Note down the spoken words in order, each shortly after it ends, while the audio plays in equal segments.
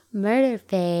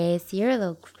Murderface, you're a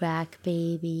little crack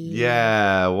baby.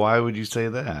 Yeah, why would you say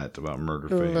that about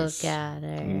Murderface? Look at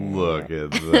her. Look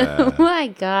at that. Oh my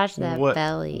gosh, that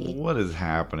belly. What is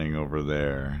happening over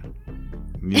there?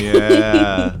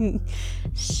 Yeah.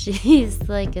 She's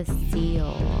like a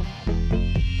seal.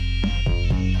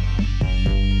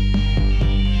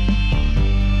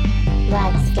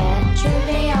 Let's get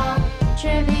trivial.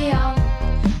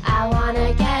 I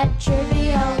wanna get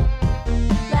trivial.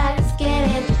 Let's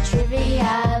get into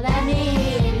trivia. Let me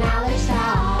hear your knowledge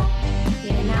talk.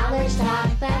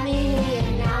 Let me hear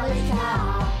your knowledge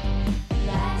talk.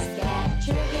 Let's get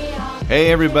trivial.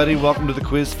 Hey everybody, welcome to the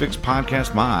Quiz Fix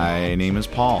podcast. My name is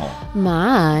Paul.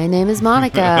 My name is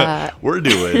Monica. We're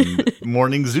doing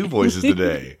morning zoo voices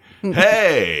today.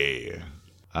 Hey!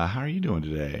 How are you doing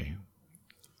today?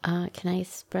 Can I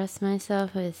express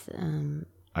myself with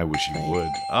I wish you would.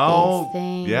 Oh,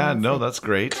 things? yeah, no, that's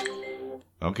great.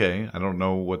 Okay, I don't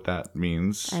know what that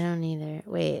means. I don't either.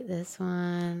 Wait, this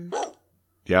one.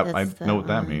 Yep, I That's know what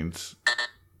that one. means.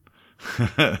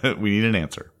 We need an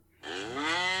answer.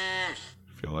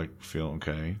 Feel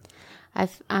okay?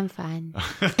 I'm fine.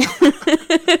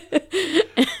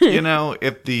 You know,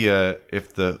 if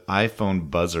the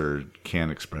iPhone buzzer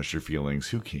can't express your feelings,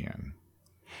 who can?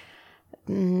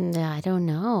 I don't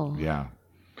know. Yeah.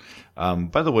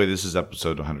 By the way, this is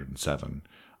episode 107.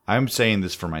 I'm saying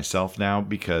this for myself now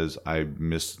because I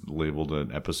mislabeled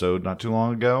an episode not too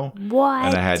long ago. What?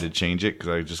 And I had to change it because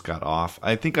I just got off.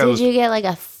 I think Did you get like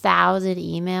 1,000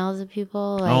 emails of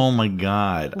people? Like, oh my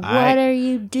God. What are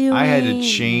you doing? I had to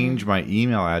change my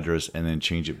email address and then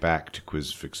change it back to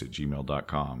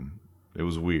quizfix@gmail.com. It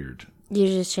was weird. You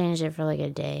just changed it for like a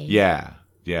day. Yeah.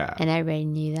 And everybody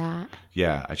knew that.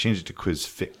 Yeah. I changed it to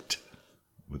QuizFit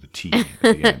with a T at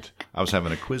the end. I was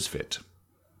having a quiz fit.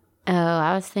 Oh,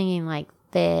 I was thinking like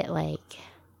fit, like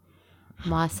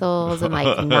muscles and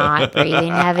like not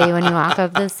breathing heavy when you walk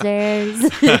up the stairs.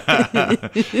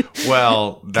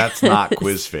 Well, that's not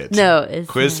QuizFit. No, it's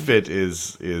QuizFit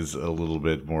is a little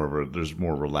bit more of a, there's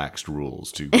more relaxed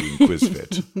rules to being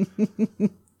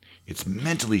QuizFit. It's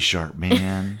mentally sharp,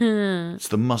 man. It's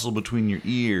the muscle between your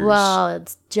ears. Well,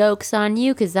 it's joke's on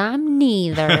you because I'm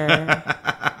neither.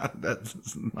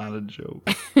 That's not a joke.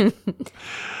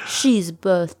 She's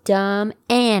both dumb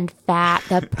and fat,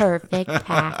 the perfect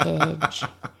package.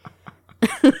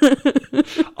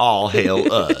 All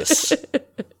hail us.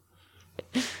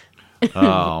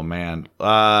 Oh, man.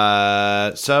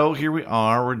 So here we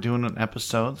are. We're doing an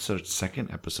episode. So it's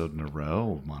second episode in a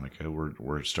row, Monica.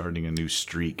 We're starting a new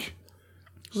streak.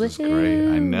 This is great.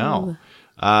 I know.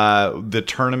 The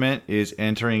tournament is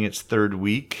entering its third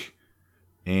week.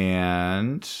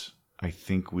 And I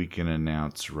think we can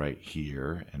announce right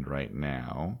here and right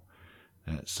now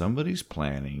that somebody's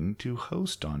planning to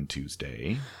host on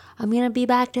Tuesday. I'm going to be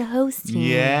back to hosting.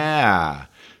 Yeah.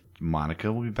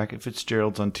 Monica will be back at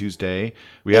Fitzgerald's on Tuesday.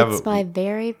 It's my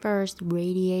very first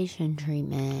radiation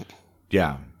treatment.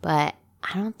 Yeah. But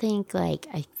I don't think like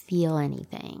I feel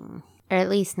anything. Or at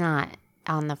least not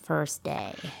on the first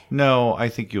day. No, I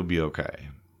think you'll be okay.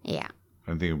 Yeah.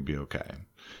 I think it'll be okay.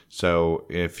 So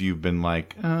if you've been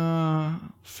like,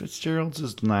 Fitzgerald's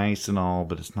is nice and all,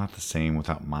 but it's not the same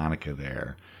without Monica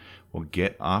there. Well,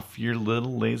 get off your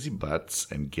little lazy butts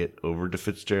and get over to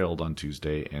Fitzgerald on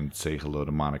Tuesday and say hello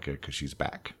to Monica because she's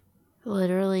back.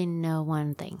 Literally no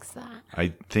one thinks that.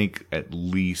 I think at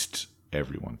least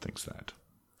everyone thinks that.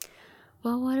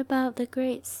 Well, what about the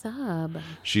great sub?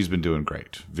 She's been doing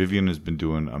great. Vivian has been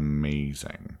doing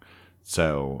amazing.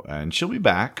 So, and she'll be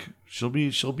back. She'll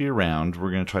be around.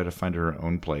 We're going to try to find her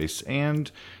own place. And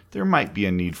there might be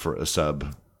a need for a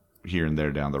sub here and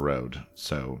there down the road.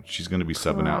 So she's going to be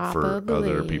subbing out for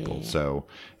other people. So,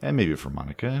 and maybe for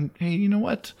Monica. And hey, you know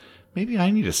what? Maybe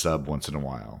I need a sub once in a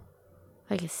while.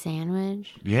 Like a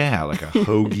sandwich? Yeah, like a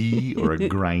hoagie or a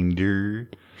grinder.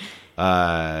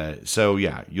 So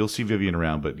yeah, you'll see Vivian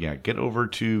around, but yeah, get over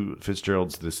to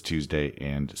Fitzgerald's this Tuesday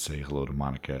and say hello to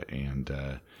Monica.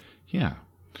 And, yeah.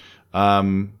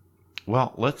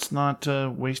 Well, let's not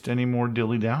waste any more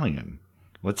dilly-dallying.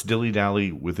 Let's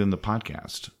dilly-dally within the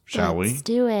podcast, shall we? Let's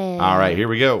do it. All right, here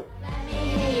we go. Let me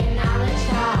hear your knowledge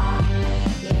talk.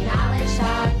 Your knowledge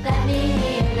talk. Let me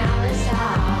hear your knowledge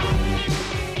talk.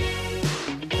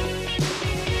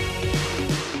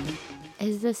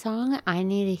 Is the song I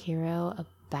Need a Hero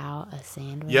about a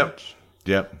sandwich?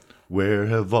 Yep. Where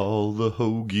have all the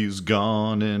hoagies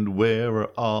gone and where are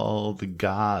all the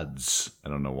gods? I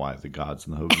don't know why the gods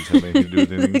and the hoagies have anything to do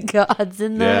with anything. The gods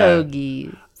and the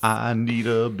hoagies. I need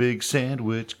a big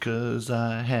sandwich 'cause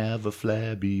I have a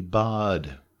flabby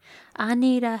bod. I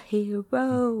need a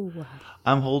hero.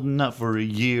 I'm holding up for a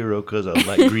euro because I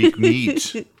like Greek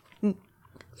meat.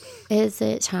 Is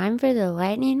it time for the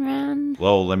lightning round?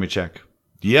 Well, let me check.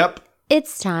 Yep.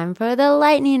 It's time for the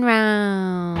lightning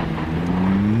round.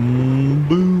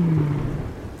 Boom.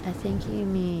 I think you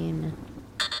mean...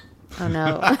 Oh,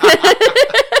 no.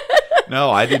 No,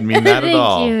 I didn't mean that at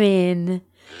all. I think you mean...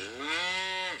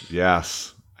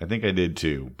 Yes, I think I did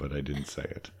too, but I didn't say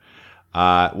it.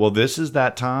 Well, this is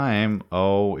that time.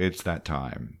 Oh, it's that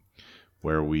time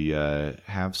where we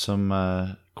have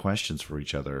some questions for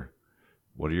each other.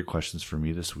 What are your questions for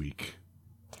me this week?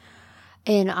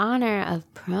 In honor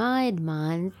of Pride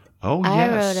Month, Oh, I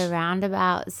yes. wrote a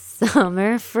roundabout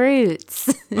summer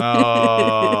fruits.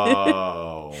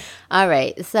 Oh. All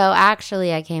right. So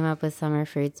actually, I came up with summer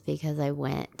fruits because I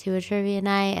went to a trivia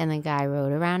night and the guy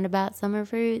wrote a roundabout summer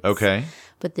fruits. Okay.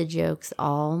 But the joke's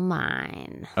all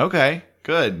mine. Okay.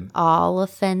 Good. All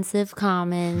offensive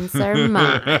comments are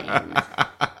mine.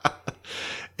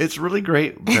 It's really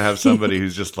great to have somebody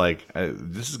who's just like,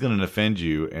 this is going to offend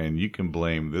you, and you can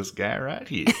blame this guy right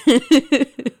here.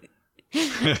 I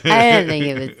didn't think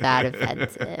it was that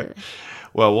offensive.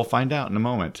 Well, we'll find out in a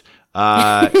moment.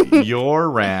 Your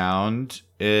round,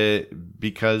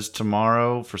 because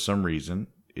tomorrow, for some reason,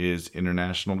 is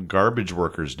International Garbage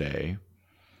Workers Day.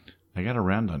 I got a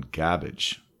round on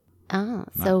garbage. Oh,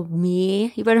 so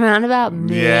me? You put a roundabout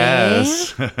me?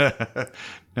 Yes.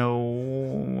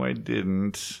 No, I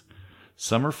didn't.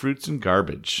 Summer fruits and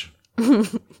garbage.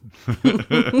 So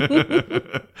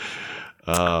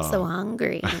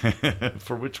hungry.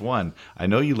 For which one? I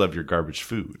know you love your garbage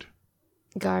food.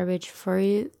 Garbage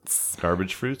fruits.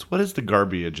 Garbage fruits? What is the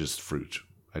garbageest fruit?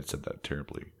 I said that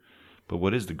terribly. But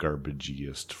what is the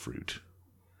garbagiest fruit?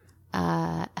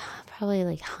 Probably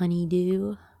like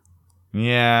honeydew.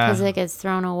 Yeah. Because it gets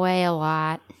thrown away a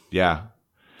lot. Yeah.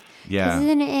 Yeah.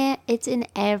 Isn't it? It's in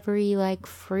every like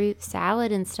fruit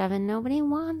salad and stuff, and nobody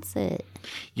wants it.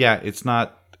 Yeah, it's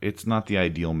not the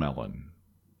ideal melon.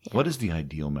 Yeah. What is the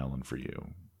ideal melon for you?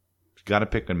 You got to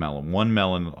pick a melon. One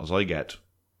melon is all you get.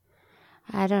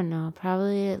 I don't know.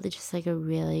 Probably just like a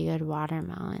really good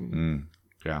watermelon.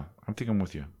 Yeah, I think I'm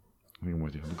with you. I'm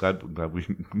glad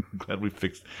we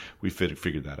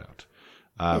figured that out.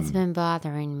 It's been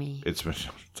bothering me. It's been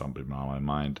something on my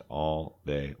mind all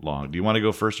day long. Do you want to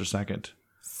go first or second?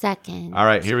 Second. All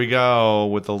right, here we go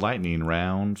with the lightning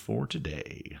round for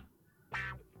today.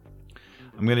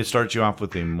 I'm going to start you off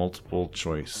with a multiple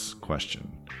choice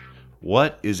question.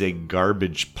 What is a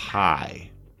garbage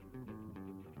pie?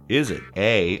 Is it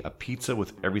A, a pizza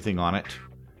with everything on it,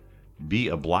 B,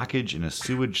 a blockage in a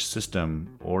sewage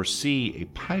system, or C, a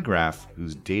pie graph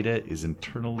whose data is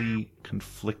internally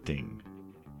conflicting?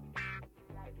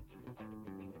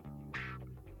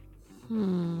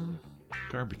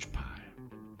 Garbage pie.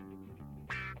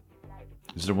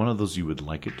 Is there one of those you would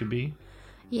like it to be?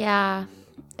 Yeah,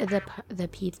 the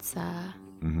pizza.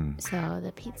 So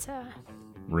the pizza.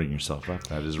 Ring yourself up.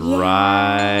 That is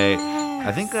right.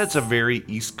 I think that's a very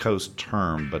East Coast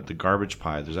term, but the garbage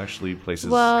pie, there's actually places...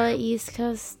 Well, the East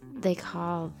Coast, they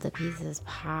call the pizzas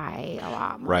pie a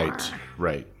lot more. Right.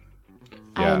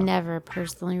 I never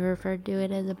personally referred to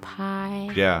it as a pie.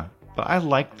 Yeah, but I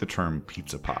like the term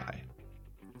pizza pie.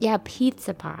 Yeah,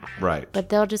 pizza pie. Right. But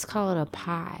they'll just call it a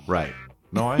pie. Right.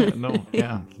 I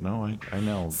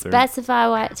know. Specify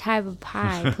what type of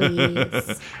pie,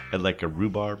 please. I like a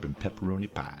rhubarb and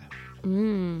pepperoni pie.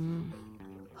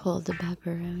 Hold the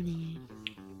pepperoni.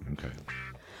 Okay.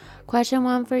 Question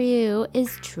 1 for you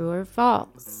is true or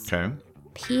false? Okay.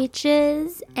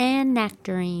 Peaches and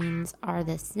nectarines are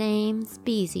the same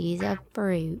species of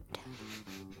fruit.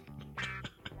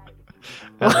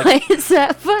 Why is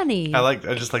that funny? I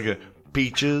just like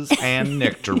peaches and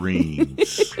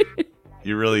nectarines.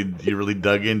 You really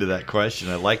dug into that question.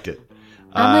 I liked it.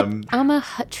 I'm a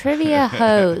trivia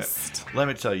host. Let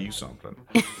me tell you something.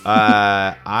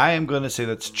 I am going to say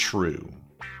that's true.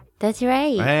 That's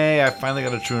right. Hey, I finally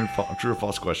got a true or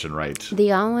false question right.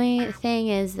 The only thing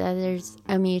is that there's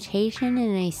a mutation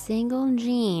in a single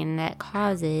gene that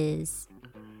causes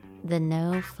the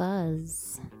no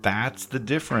fuzz. That's the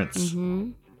difference.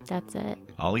 That's it.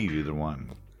 I'll eat either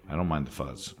one. I don't mind the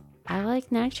fuzz. I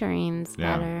like nectarines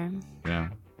better. Yeah.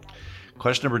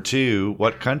 Question number 2.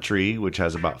 What country, which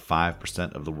has about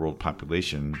 5% of the world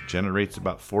population, generates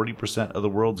about 40% of the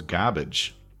world's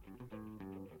garbage?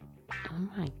 Oh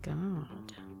my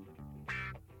God.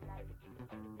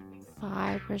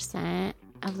 5%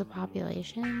 of the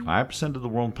population? 5% of the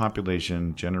world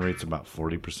population generates about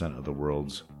 40% of the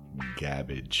world's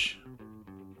garbage.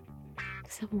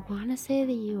 So I want to say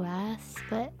the U.S.,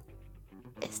 but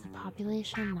Is the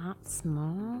population not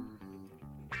small?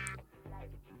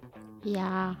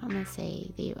 Yeah, I'm gonna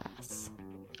say the U.S.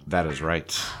 That is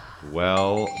right.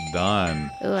 Well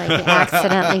done. Ooh, I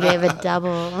accidentally gave a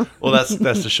double. Well, that's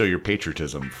to show your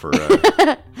patriotism for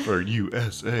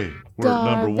USA. We're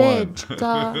number one.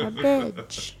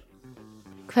 Garbage.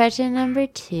 Question number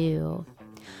 2.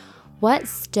 What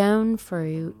stone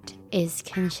fruit is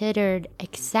considered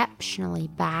exceptionally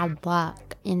bad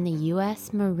luck in the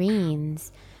U.S.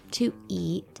 Marines to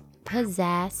eat,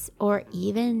 possess, or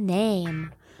even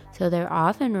name? So they're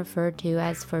often referred to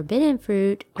as forbidden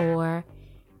fruit or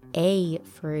a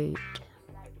fruit.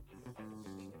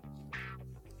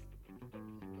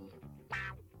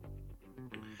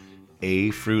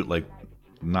 A fruit, like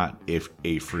not if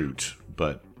a fruit,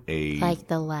 but a Like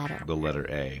the letter. The letter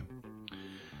A.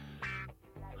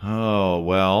 Oh,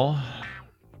 well,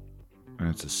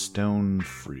 it's a stone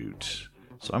fruit.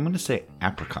 So I'm going to say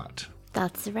apricot.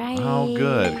 That's right. Oh,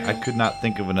 good. I could not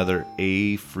think of another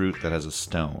A fruit that has a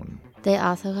stone. They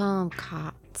also call them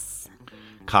cots.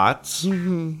 Cots?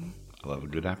 Mm-hmm. I love a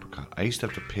good apricot. I used to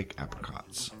have to pick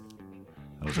apricots.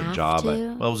 That was a Have job. to?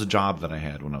 It was a job that I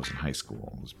had when I was in high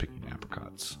school. I was picking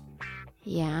apricots.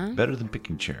 Yeah? Better than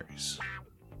picking cherries.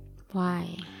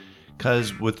 Why?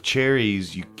 Because with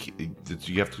cherries, you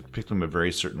have to pick them a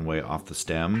very certain way off the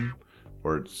stem,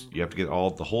 or you have to get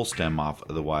the whole stem off.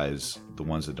 Otherwise, the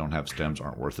ones that don't have stems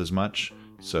aren't worth as much.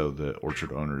 So the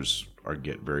orchard owners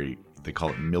they call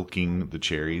it milking the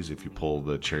cherries if you pull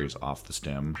the cherries off the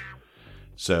stem.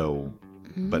 So,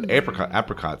 but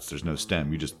apricots, there's no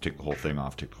stem. You just take the whole thing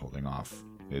off.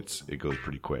 It goes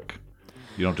pretty quick.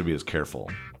 You don't have to be as careful.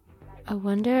 I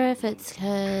wonder if it's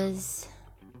because,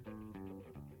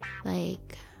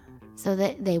 so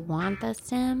that they want the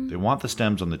stem? They want the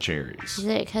stems on the cherries. Is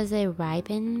it because they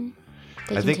ripen?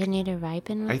 They continue to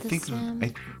ripen with the stem?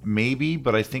 Maybe,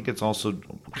 but I think it's also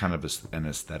kind of an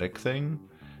aesthetic thing,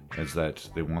 is that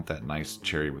they want that nice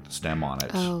cherry with the stem on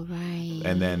it. Oh, right.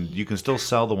 And then you can still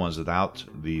sell the ones without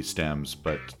the stems,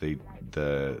 but the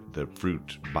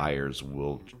fruit buyers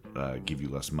will give you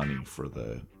less money for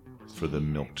the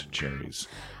milked cherries.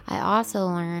 I also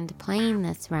learned playing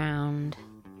this round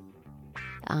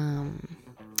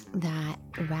that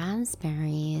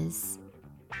raspberries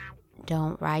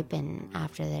don't ripen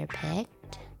after they're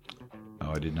picked.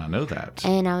 Oh, I did not know that.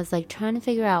 And I was trying to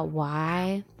figure out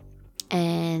why.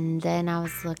 And then I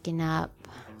was looking up.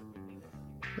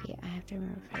 Wait, I have to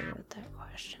remember if I wrote that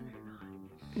question or not.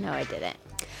 No, I didn't.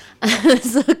 I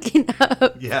was looking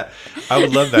up. Yeah, I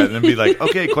would love that. And then be like,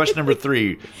 okay, question number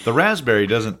 3. The raspberry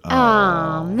doesn't.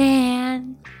 Oh,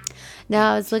 man. No,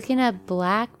 I was looking at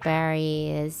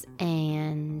blackberries,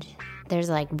 and there's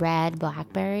red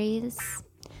blackberries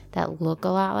that look a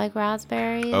lot like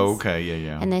raspberries. Oh, okay,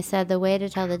 yeah. And they said the way to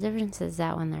tell the difference is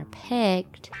that when they're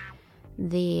picked,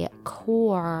 the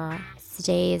core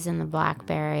stays in the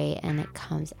blackberry and it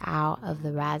comes out of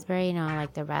the raspberry. You know,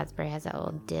 the raspberry has that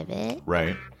little divot.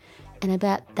 Right. And I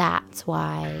bet that's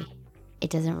why it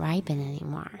doesn't ripen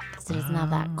anymore, because it doesn't have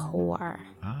that core.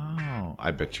 Oh, I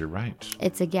bet you're right.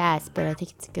 It's a guess, but I think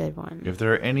it's a good one. If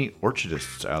there are any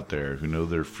orchardists out there who know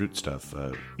their fruit stuff,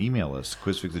 email us,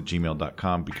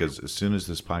 quizfix@gmail.com, because as soon as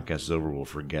this podcast is over, we'll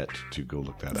forget to go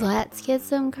look that up. Let's get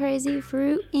some crazy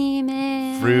fruit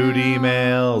emails. Fruit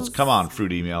emails. Come on,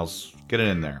 fruit emails. Get it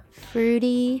in there.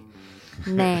 Fruity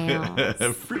mail.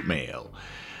 Fruit mail.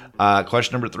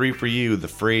 Question number 3 for you. The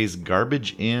phrase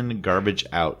garbage in, garbage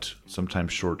out,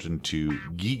 sometimes shortened to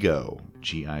GIGO,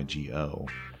 G-I-G-O,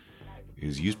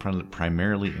 is used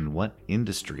primarily in what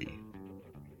industry?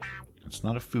 It's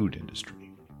not a food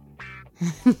industry.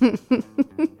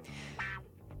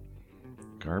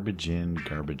 Garbage in,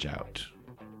 garbage out.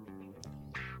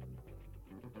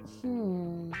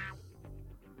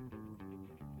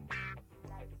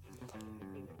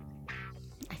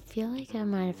 I feel like I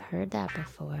might have heard that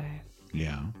before.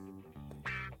 Yeah.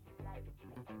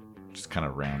 Just kind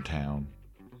of around town.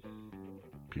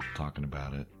 People talking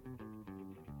about it.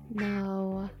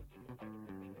 No.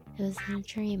 It was in a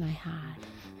dream I had.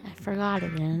 I forgot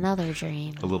it in another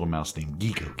dream. A little mouse named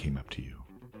Gigo came up to you.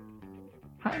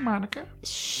 Hi, Monica.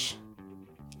 Shh.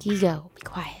 Gigo, be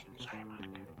quiet. Sorry,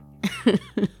 Monica.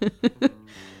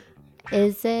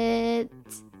 Is it...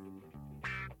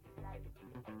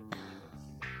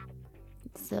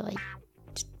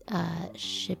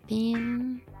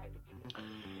 shipping?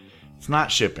 It's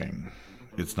not shipping.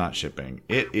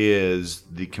 It is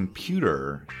the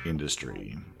computer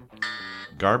industry.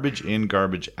 Garbage in,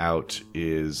 garbage out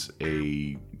is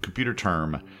a computer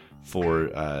term for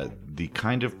the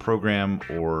kind of program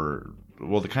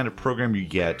you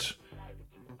get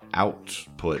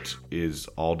output is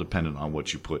all dependent on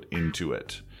what you put into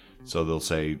it. So they'll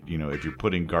say, if you're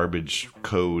putting garbage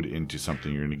code into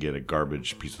something, you're going to get a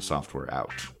garbage piece of software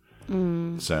out.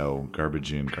 So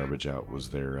garbage in, garbage out was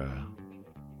their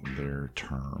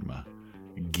term.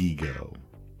 Gigo.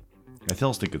 I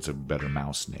still think it's a better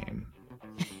mouse name.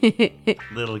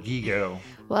 Little Gigo.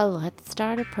 Well, let's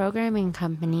start a programming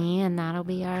company, and that'll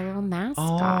be our little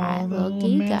mascot, little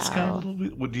Gigo. Mascot,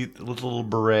 little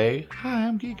beret. Hi,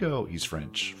 I'm Gigo. He's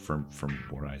French, from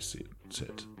where I sit.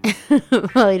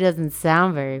 Well, he doesn't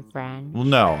sound very French. Well,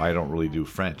 no, I don't really do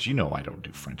French. I don't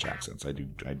do French accents. I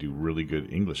do really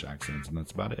good English accents, and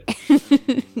that's about it.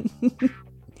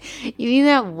 You mean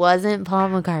that wasn't Paul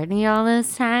McCartney all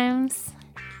those times?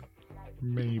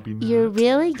 Maybe not. You're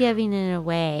really giving it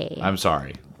away. I'm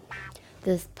sorry.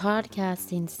 This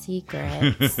podcasting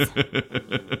secrets.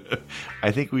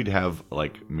 I think we'd have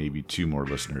maybe 2 more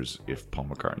listeners if Paul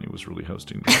McCartney was really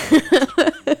hosting.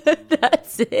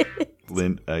 That's it.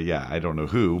 Yeah, I don't know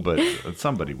who, but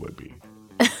somebody would be.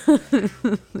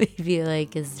 Maybe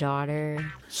his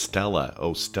daughter. Stella.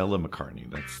 Oh, Stella McCartney.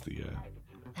 That's the...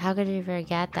 How could you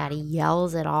forget that? He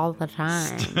yells it all the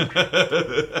time.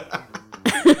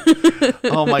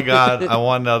 Oh my God! I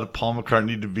want Paul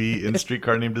McCartney to be in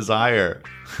Streetcar Named Desire.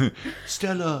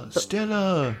 Stella.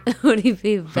 Would he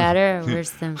be better or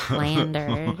worse than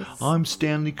Flanders? I'm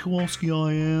Stanley Kowalski.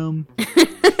 I am.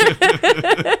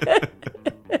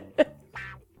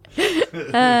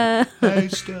 Hey,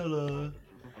 Stella.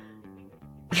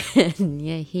 Can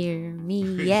you hear me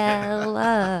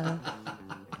yell?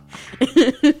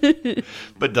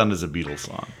 But done as a Beatles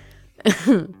song.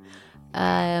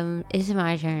 It's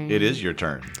my turn. It is your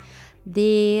turn.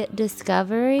 The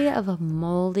discovery of a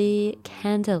moldy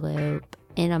cantaloupe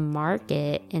in a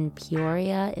market in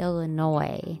Peoria,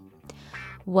 Illinois,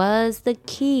 was the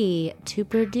key to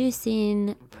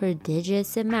producing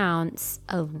prodigious amounts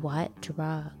of what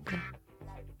drug?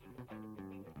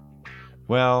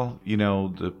 Well,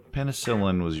 the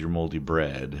penicillin was your moldy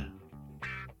bread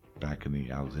back in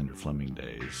the Alexander Fleming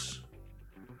days.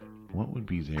 What would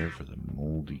be there for the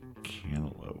moldy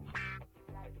cantaloupe?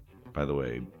 By the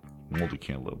way, moldy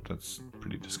cantaloupe, that's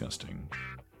pretty disgusting.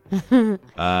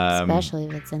 Especially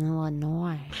if it's in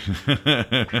Illinois.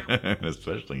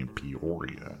 Especially in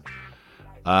Peoria.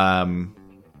 Well,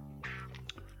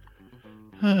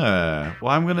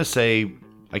 I'm going to say...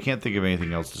 I can't think of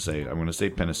anything else to say. I'm going to say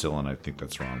penicillin. I think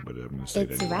that's wrong, but I'm going to say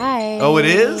it's it anyway. right. Oh, it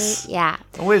is? Yeah.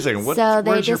 Oh, wait a second.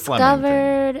 Where's your Fleming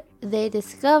thing? They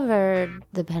discovered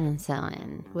the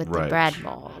penicillin with the bread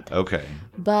mold. Okay.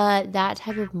 But that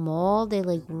type of mold, they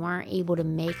weren't able to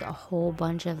make a whole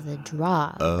bunch of the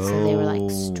drugs. Oh. So they were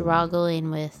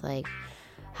struggling with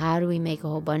how do we make a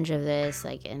whole bunch of this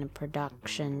in a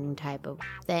production type of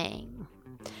thing.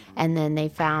 And then they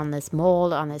found this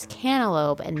mold on this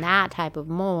cantaloupe, and that type of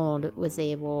mold was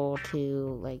able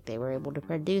to, they were able to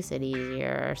produce it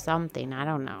easier or something. I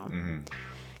don't know.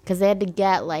 Because they had to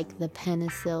get, the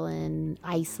penicillin,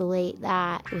 isolate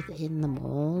that within the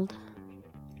mold.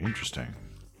 Interesting.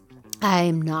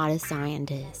 I'm not a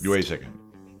scientist. Wait a second.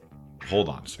 Hold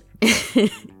on a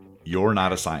second. You're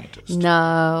not a scientist.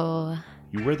 No.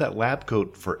 You wear that lab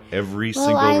coat for every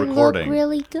single recording. I look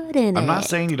really good in it. I'm not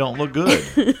saying you don't look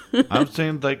good. I'm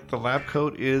saying the lab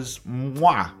coat is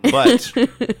mwah. But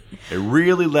it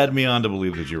really led me on to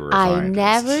believe that you were a scientist.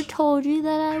 I never told you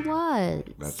that I was.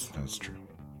 That's true.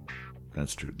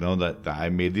 That's true. No, that I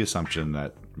made the assumption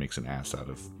that makes an ass out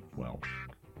of,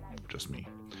 just me.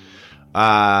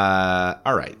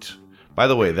 All right. By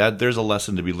the way, there's a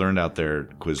lesson to be learned out there,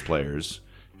 quiz players.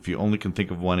 If you only can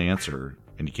think of one answer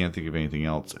and you can't think of anything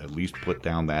else, at least put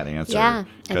down that answer. Yeah,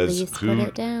 at least put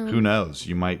it down. Who knows?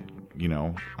 You might,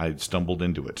 I stumbled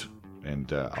into it,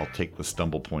 and I'll take the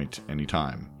stumble point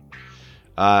anytime.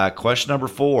 Question number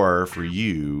 4 for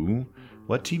you.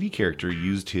 What TV character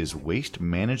used his waste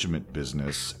management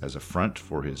business as a front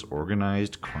for his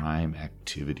organized crime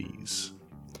activities?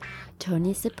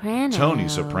 Tony Soprano. Tony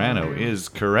Soprano is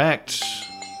correct.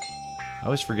 I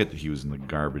always forget that he was in the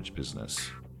garbage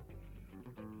business.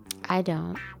 I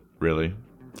don't. Really?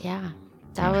 Yeah.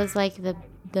 That was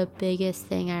the biggest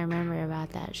thing I remember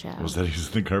about that show. Was that he was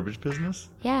in the garbage business?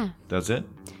 Yeah. That's it?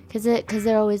 Because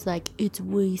they're always it's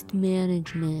waste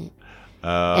management.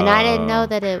 And I didn't know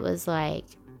that it was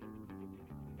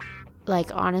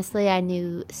honestly, I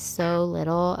knew so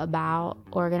little about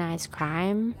organized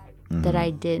crime that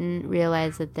I didn't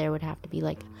realize that there would have to be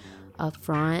a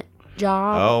front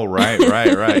job. Oh,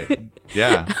 right.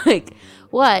 Yeah.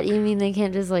 What? You mean they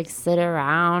can't just like sit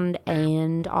around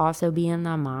and also be in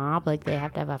the mob? Like they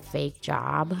have to have a fake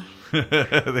job? They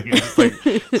can just like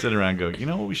sit around and go, you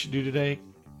know what we should do today?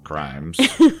 Crimes.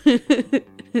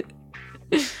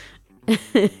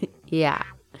 Yeah.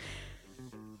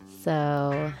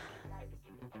 So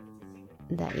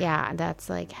that's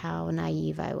like how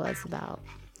naive I was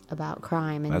about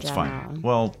crime in That's general. fine.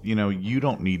 Well, you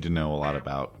don't need to know a lot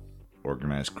about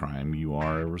organized crime. You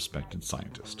are a respected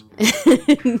scientist.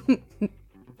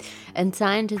 And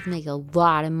scientists make a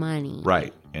lot of money.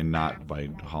 Right. And not by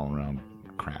hauling around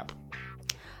crap.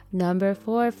 Number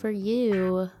 4 for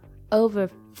you. Over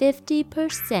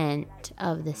 50%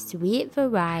 of the sweet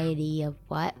variety of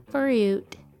what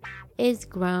fruit is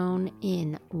grown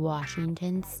in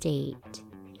Washington State.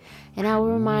 And I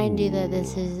will remind you that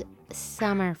this is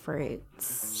summer fruits.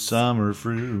 Summer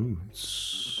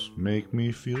fruits make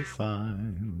me feel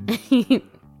fine.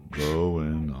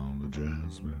 Blowing on the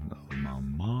jasmine of my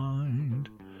mind.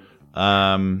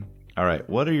 All right.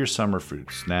 What are your summer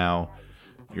fruits? Now,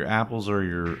 your apples are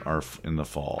in the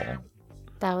fall.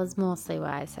 That was mostly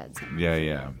why I said something.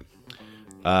 Yeah.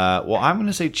 Well, I'm going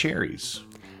to say cherries.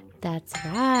 That's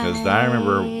right. Because I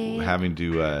remember having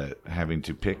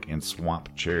to pick and swap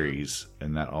cherries,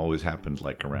 and that always happened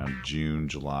like around June,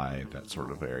 July, that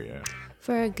sort of area.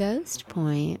 For a ghost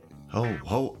point.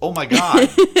 Oh my god!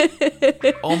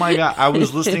 Oh my god! I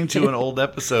was listening to an old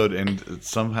episode, and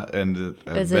somehow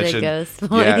Was it a ghost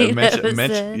point?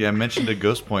 Yeah, mentioned a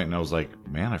ghost point, and I was like,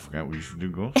 man, I forgot we used to do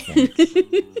ghost points.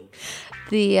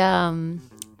 The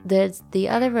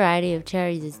other variety of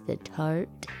cherries is the tart.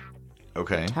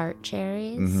 Okay. Tart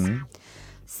cherries. Mm-hmm.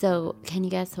 So, can you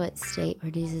guess what state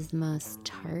produces the most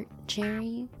tart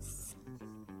cherries?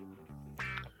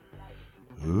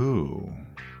 Ooh.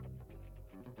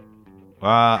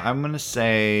 I'm going to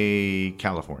say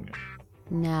California.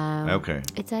 No. Okay.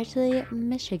 It's actually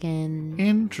Michigan.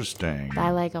 Interesting. By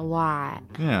like a lot.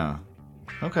 Yeah.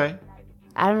 Okay.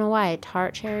 I don't know why.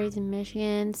 Tart cherries in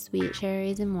Michigan, sweet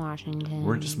cherries in Washington.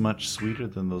 We're just much sweeter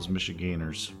than those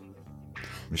Michiganders.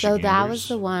 So that was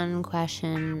the one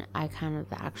question I kind of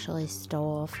actually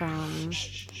stole from,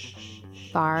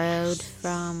 borrowed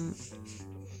from,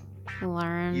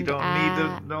 learned. You don't need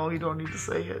to. No, you don't need to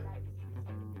say it.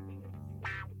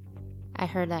 I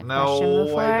heard that question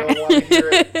before. I don't want to hear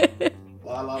it.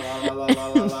 La la la la la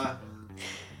la la.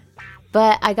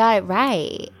 But I got it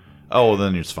right. Oh, well,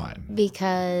 then it's fine.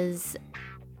 Because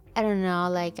I don't know,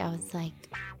 like I was like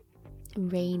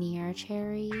rainier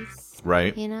cherries.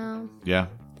 Right. You know? Yeah.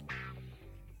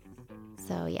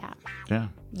 So yeah. Yeah.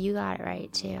 You got it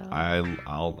right too.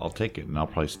 I'll take it, and I'll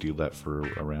probably steal that for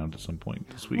a round at some point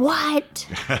this week. What?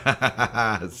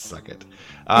 Suck it.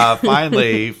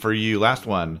 Finally, for you, last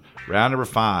one, round number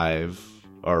 5,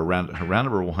 or round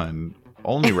number 1,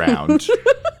 only round.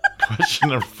 Question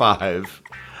number 5.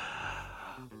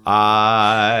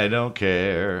 I don't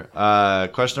care.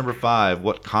 Question number 5.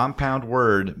 What compound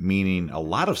word meaning a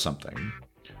lot of something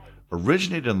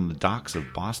originated on the docks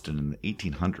of Boston in the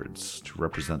 1800s to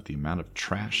represent the amount of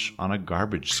trash on a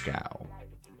garbage scow?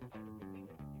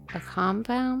 A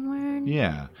compound word?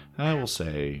 Yeah, I will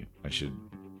say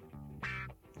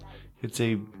it's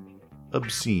a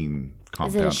obscene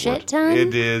compound word. Is it a shit ton?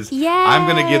 It is. Yes. I'm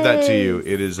going to give that to you.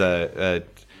 It is a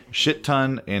shit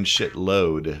ton and shit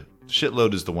load. Shit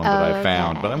load is the one that I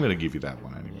found, but I'm going to give you that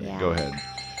one anyway. Yeah. Go ahead.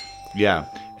 Yeah.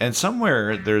 And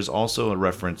somewhere there's also a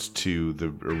reference to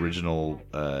the original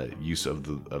use of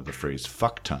the phrase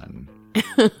 "fuck ton,"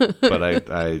 but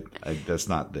I that's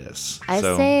not this. I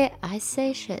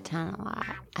say shit ton a lot.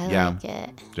 I like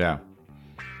it. Yeah,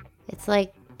 It's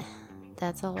like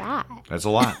that's a lot. that's a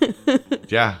lot.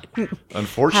 Yeah,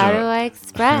 unfortunately. How do I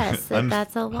express that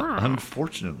that's a lot?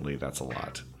 Unfortunately, that's a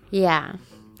lot. Yeah,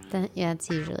 that's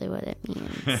usually what it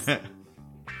means.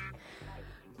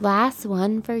 Last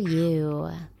one for you.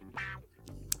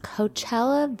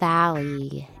 Coachella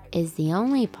Valley is the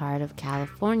only part of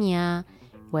California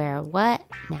where what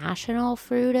national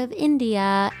fruit of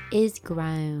India is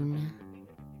grown?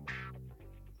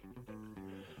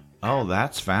 Oh,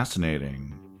 that's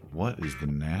fascinating. What is the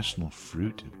national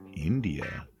fruit of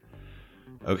India?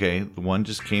 Okay, the one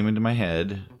just came into my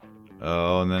head.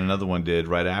 Oh, and then another one did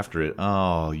right after it.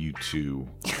 Oh, you two.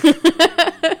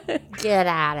 Get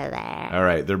out of there. All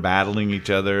right, they're battling each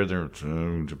other. They're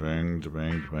bang.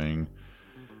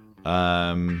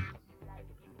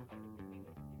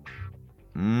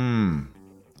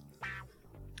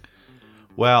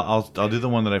 Well, I'll do the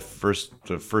one that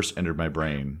first entered my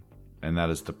brain, and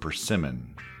that is the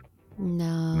persimmon.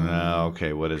 No. No,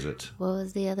 okay, what is it? What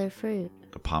was the other fruit?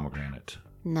 The pomegranate.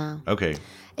 No. Okay.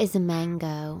 It's a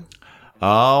mango.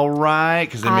 All right,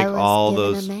 because they make all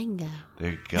those. A mango.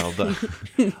 They all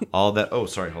all that. Oh,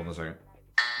 sorry. Hold on a second.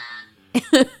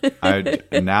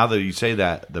 Now that you say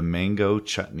that, the mango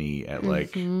chutney at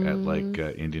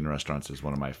Indian restaurants is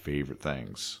one of my favorite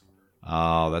things.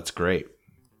 Oh, that's great.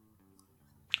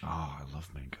 Oh, I love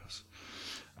mangoes.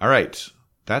 All right,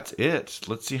 that's it.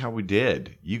 Let's see how we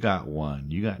did. You got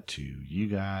 1. You got 2. You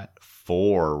got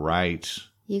 4. Right.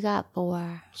 You got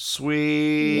 4.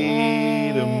 Sweet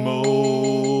Yay.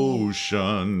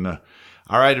 emotion.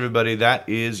 All right, everybody, that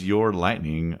is your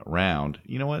lightning round.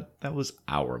 You know what? That was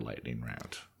our lightning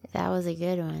round. That was a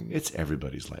good one. It's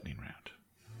everybody's lightning round.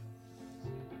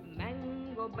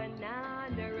 Mango,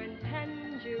 banana, and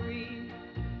tangerine,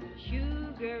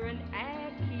 sugar and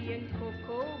ackee and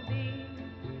cocoa bean.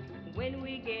 When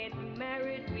we get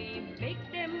married, we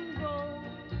make them go,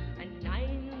 a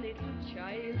 9 little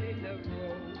child in a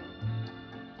row.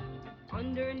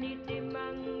 Underneath the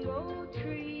mango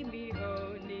tree, me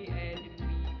honey and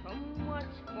me come watch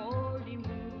for the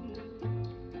moon.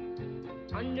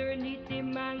 Underneath the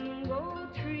mango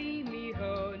tree, me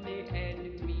honey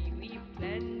and me, we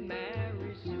plan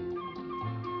marry soon.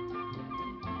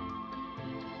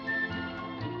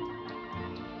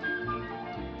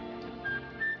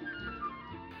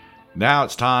 Now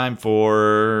it's time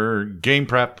for game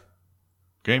prep.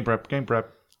 Game prep. Game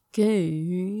prep. There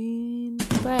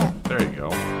you go.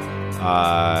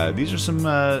 These are some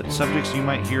subjects you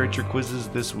might hear at your quizzes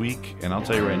this week. And I'll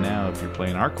tell you right now, if you're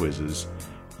playing our quizzes,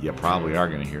 you probably are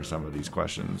going to hear some of these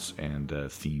questions and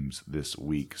themes this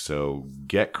week. So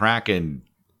get cracking.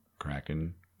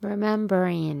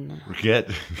 Remembering. Get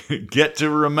to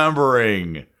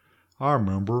remembering. I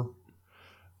remember.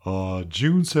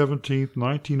 June 17th,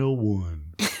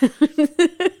 1901.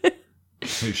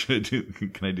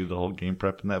 Can I do the whole game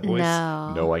prep in that voice?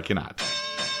 No, I cannot.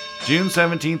 June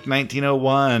 17th,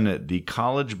 1901, the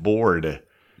College Board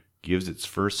gives its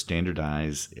first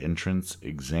standardized entrance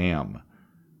exam.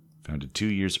 Founded 2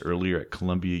 years earlier at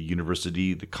Columbia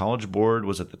University, the College Board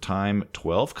was at the time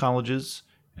 12 colleges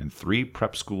and 3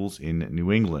 prep schools in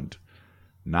New England.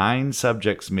 9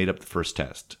 subjects made up the first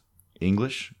test: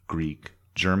 English, Greek,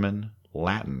 German,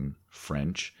 Latin,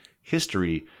 French,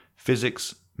 history,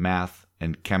 physics, math,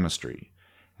 and chemistry.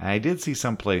 And I did see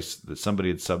someplace that somebody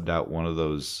had subbed out one of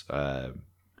those, I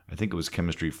think it was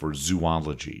chemistry for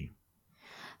zoology.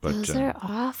 But, those are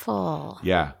awful.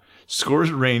 Yeah.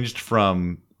 Scores ranged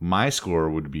from, my score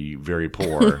would be very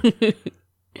poor,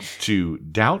 to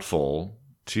doubtful,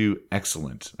 to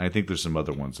excellent. I think there's some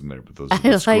other ones in there, but those are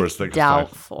the scores that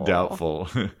doubtful. Doubtful.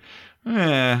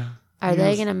 Are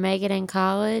they going to make it in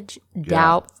college? Yeah.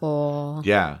 Doubtful.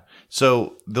 Yeah.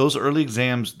 So those early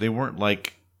exams, they weren't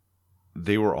like,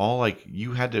 they were all like,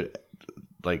 you had to,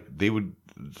 like, they would,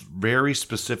 very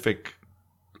specific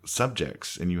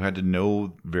subjects, and you had to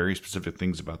know very specific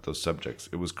things about those subjects.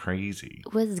 It was crazy.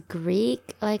 Was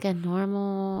Greek like a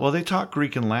normal? Well, they taught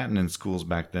Greek and Latin in schools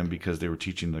back then because they were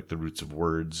teaching like the roots of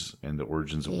words and the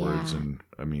origins of words, and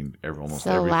I mean, almost everything.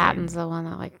 So Latin's the one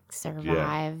that like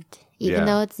survived, even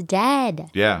though it's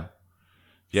dead. Yeah.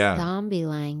 Zombie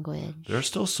language. There are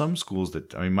still some schools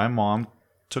that, I mean, my mom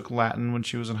took Latin when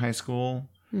she was in high school.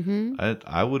 Mm-hmm.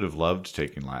 I would have loved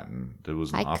taking Latin. It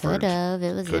was offered. I could have.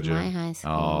 It was in my high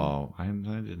school. Oh, I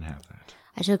didn't have that.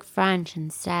 I took French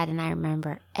instead, and I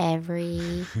remember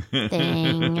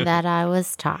everything that I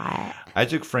was taught. I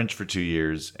took French for 2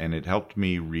 years, and it helped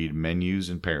me read menus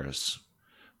in Paris,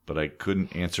 but I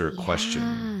couldn't answer a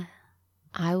question.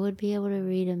 I would be able to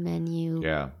read a menu,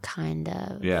 kind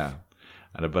of. Yeah.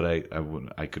 But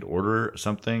I could order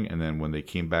something, and then when they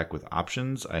came back with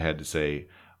options, I had to say,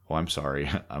 "Oh, I'm sorry,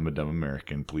 I'm a dumb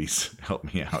American. Please help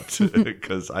me out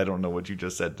because I don't know what you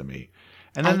just said to me."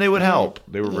 And then they would help.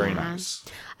 They were very nice.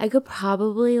 I could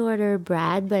probably order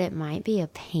bread, but it might be a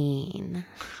pain.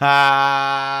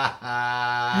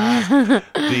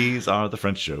 These are the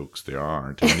French jokes. There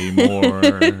aren't anymore.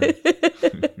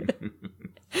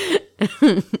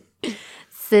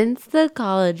 Since the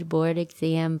College Board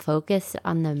exam focused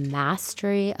on the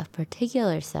mastery of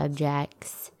particular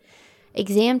subjects,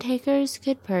 exam takers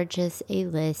could purchase a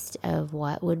list of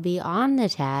what would be on the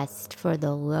test for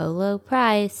the low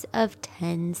price of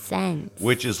 10 cents.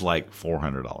 Which is like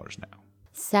 $400 now.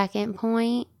 Second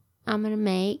point I'm going to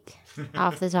make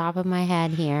off the top of my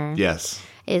head here. Yes.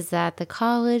 Is that the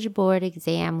College Board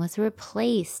exam was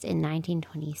replaced in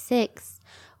 1926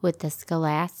 with the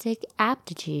Scholastic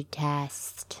Aptitude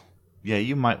Test. Yeah,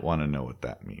 you might want to know what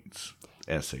that means.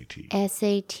 SAT.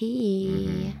 SAT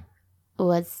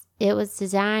was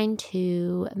designed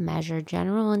to measure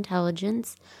general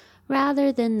intelligence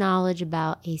rather than knowledge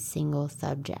about a single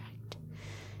subject.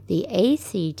 The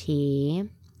ACT,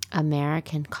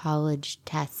 American College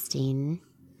Testing,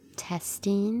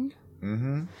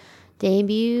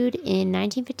 debuted in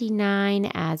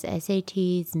 1959 as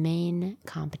SAT's main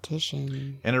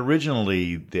competition. And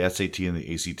originally, the SAT and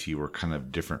the ACT were kind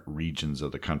of different regions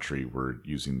of the country were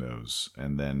using those.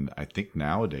 And then I think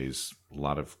nowadays, a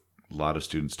lot of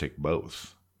students take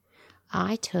both.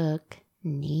 I took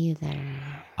neither.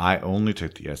 I only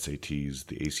took the SATs.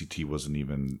 The ACT wasn't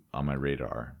even on my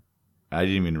radar. I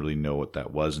didn't even really know what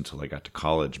that was until I got to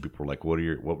college. People were like, what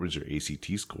was your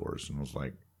ACT scores? And I was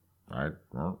like,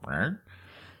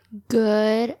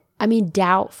 good. I mean,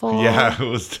 doubtful. yeah, I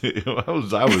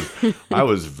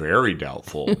was very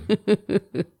doubtful.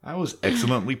 I was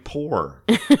excellently poor.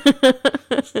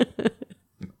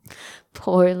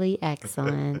 Poorly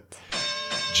excellent.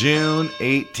 June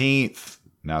 18th.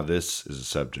 Now this is a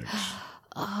subject.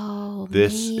 Oh,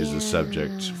 This is a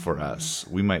subject for us.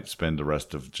 We might spend the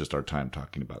rest of just our time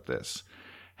talking about this.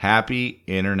 Happy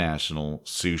International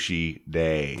Sushi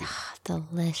Day.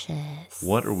 Delicious.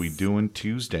 What are we doing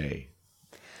Tuesday?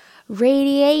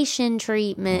 Radiation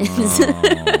treatments.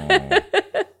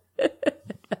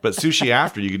 But sushi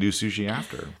after, you could do sushi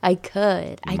after. I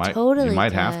could. You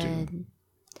might have to.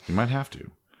 You might have to.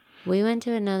 We went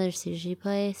to another sushi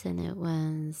place and it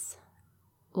was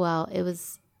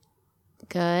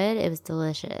good. It was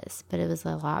delicious, but it was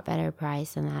a lot better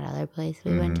price than that other place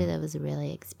we went to that was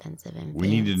really expensive and We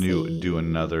need to fancy. do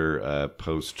another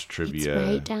post trivia. It's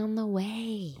right down the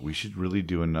way. We should really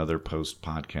do another post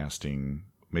podcasting,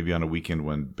 maybe on a weekend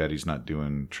when Betty's not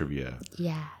doing trivia.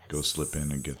 Yes. Go slip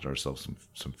in and get ourselves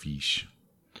some fish.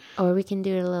 Or we can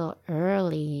do it a little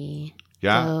early.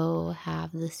 Yeah. Go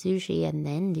have the sushi and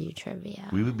then do trivia.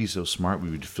 We would be so smart. We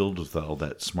would be filled with all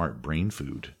that smart brain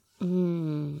food.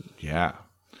 Yeah.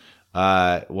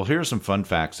 Well, here are some fun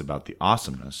facts about the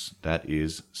awesomeness that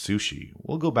is sushi.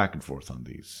 We'll go back and forth on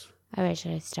these. All right,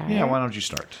 should I start? Yeah, why don't you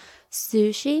start?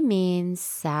 Sushi means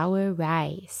sour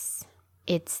rice.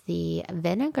 It's the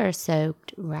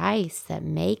vinegar-soaked rice that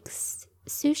makes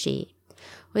sushi.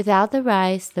 Without the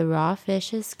rice, the raw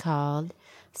fish is called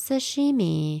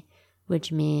sashimi,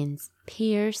 which means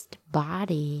pierced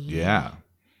body. Yeah.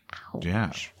 Ouch.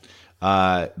 Yeah.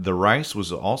 The rice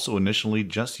was also initially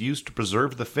just used to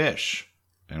preserve the fish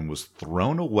and was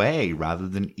thrown away rather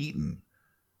than eaten.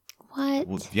 What?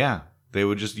 Well, yeah. They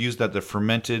would just use that. The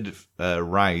fermented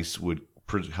rice would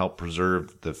help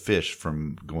preserve the fish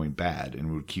from going bad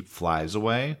and would keep flies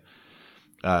away.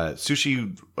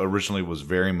 Sushi originally was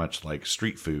very much like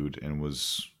street food and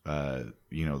was,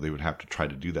 they would have to try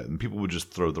to do that. And people would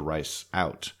just throw the rice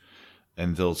out.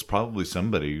 And there's probably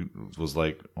somebody was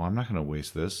like, well, I'm not going to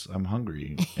waste this. I'm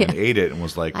hungry. And ate it and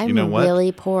was like, I'm you know what?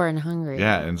 really poor and hungry.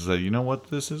 Yeah. And so, you know what?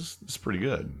 This is pretty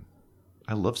good.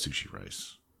 I love sushi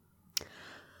rice.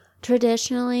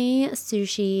 Traditionally,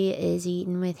 sushi is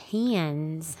eaten with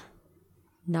hands,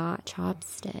 not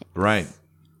chopsticks. Right.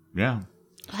 Yeah.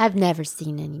 I've never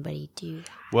seen anybody do that.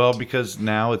 Well, because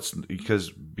now it's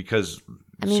because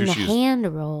I mean, the sushi is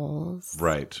hand rolls.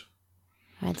 right.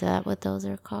 Is that what those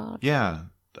are called? Yeah.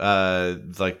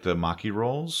 Like the maki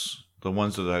rolls, the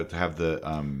ones that have the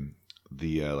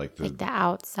Like the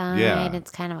outside, Yeah. it's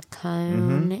kind of a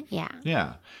cone. Yeah.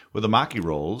 yeah. Well, the maki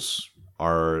rolls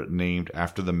are named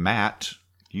after the mat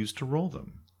used to roll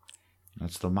them.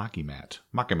 That's the maki mat.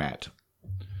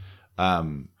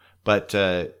 But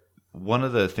one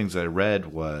of the things I read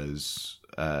was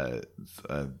I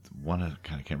kind of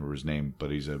can't remember his name, but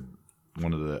he's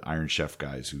one of the Iron Chef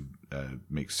guys who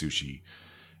makes sushi,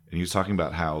 and he was talking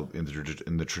about how in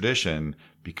the tradition,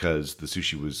 because the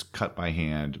sushi was cut by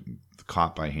hand,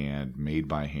 caught by hand, made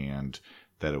by hand,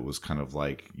 that it was kind of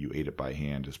like you ate it by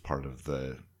hand as part of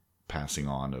the passing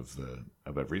on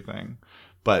of everything.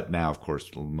 But now, of course,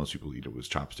 most people eat it with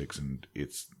chopsticks, and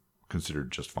it's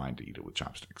considered just fine to eat it with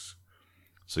chopsticks.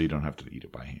 So you don't have to eat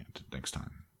it by hand next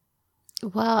time.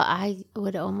 Well, I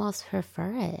would almost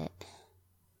prefer it.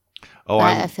 Oh,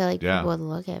 But I feel like yeah. people would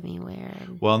look at me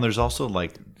weird. Well, and there's also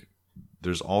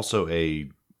a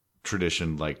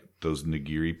tradition like those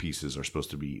nigiri pieces are supposed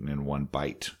to be eaten in one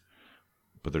bite.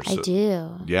 But I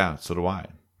do. Yeah, so do I.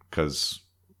 Because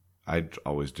I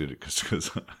always did it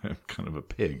because I'm kind of a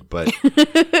pig. But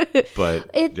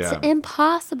It's yeah.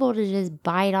 impossible to just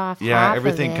bite off Yeah, half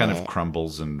everything of kind it. of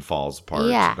crumbles and falls apart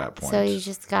Yeah, at that point. so you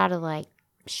just gotta like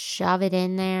shove it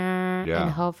in there Yeah.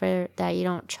 and hope that you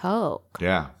don't choke.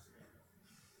 Yeah.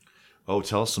 Oh,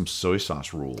 tell us some soy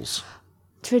sauce rules.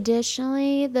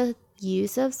 Traditionally, the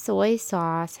use of soy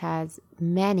sauce has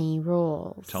many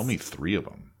rules. Tell me 3 of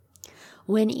them.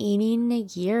 When eating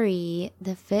nigiri,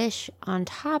 the fish on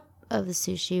top of the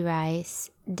sushi rice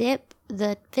dip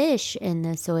the fish in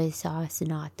the soy sauce,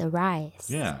 not the rice.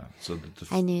 Yeah. So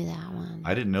I knew that one.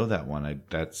 I didn't know that one.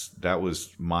 That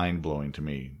was mind blowing to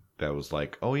me. That was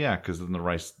like, oh yeah, because then the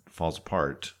rice falls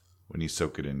apart when you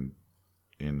soak it in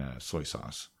soy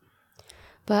sauce.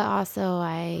 But also,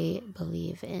 I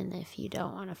believe in if you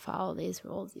don't want to follow these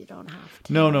rules, you don't have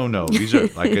to. No. These are,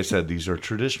 like I said, these are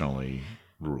traditionally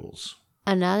rules.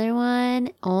 Another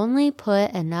one, only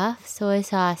put enough soy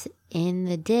sauce in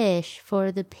the dish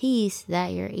for the piece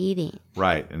that you're eating.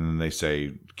 Right. And then they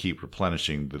say keep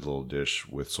replenishing the little dish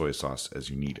with soy sauce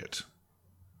as you need it.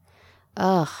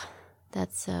 Ugh,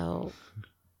 that's so...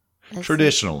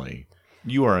 Traditionally.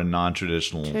 You are a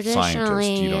non-traditional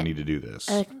scientist. You don't need to do this.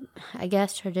 I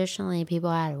guess traditionally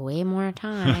people had way more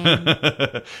time.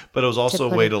 But it was also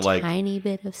to a way put to like... tiny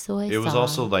bit of soy sauce. It was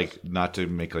also like not to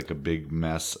make like a big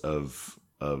mess of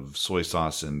soy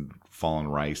sauce and fallen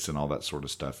rice and all that sort of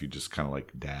stuff. You just kind of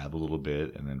like dab a little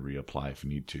bit and then reapply if you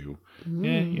need to.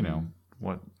 Yeah, you know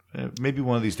what? Maybe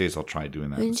one of these days I'll try doing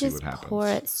that and see what happens. Just pour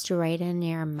it straight into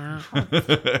your mouth.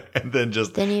 And then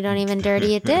just... Then you don't even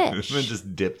dirty a dish. Then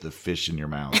just dip the fish in your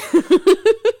mouth.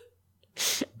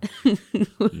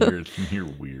 You're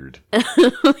weird.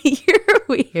 You're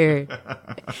weird.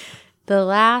 The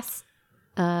last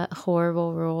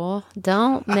horrible rule: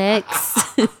 don't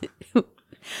mix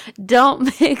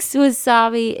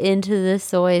wasabi into the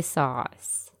soy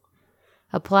sauce.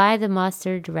 Apply the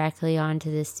mustard directly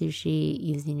onto the sushi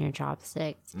using your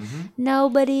chopsticks. Mm-hmm.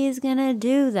 Nobody's gonna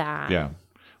do that. Yeah.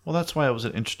 Well, that's why it was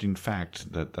an interesting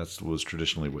fact that was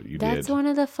traditionally what you did. That's one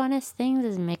of the funnest things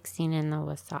is mixing in the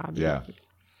wasabi. Yeah.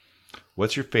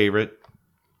 What's your favorite?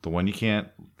 The one you can't,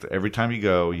 every time you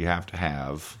go, you have to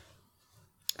have.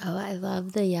 Oh, I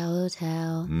love the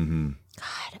yellowtail. Mm-hmm.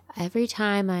 God, every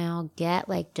time I'll get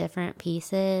like different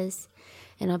pieces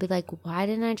and I'll be like, why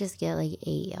didn't I just get like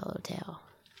 8 yellowtail?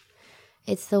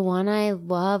 It's the one I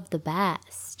love the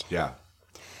best. Yeah.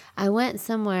 I went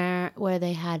somewhere where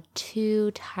they had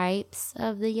 2 types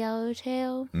of the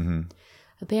yellowtail. Mm-hmm.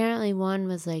 Apparently one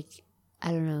was like,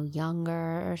 I don't know,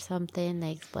 younger or something.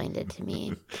 They explained it to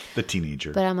me. The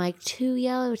teenager. But I'm like, 2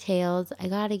 yellowtails, I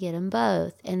got to get them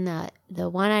both. And the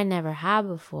one I never had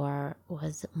before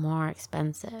was more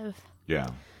expensive. Yeah.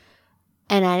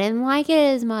 And I didn't like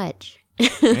it as much.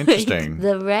 Interesting.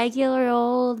 The regular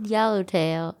old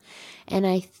yellowtail. And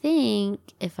I think,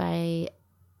 if I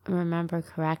remember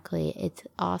correctly, it's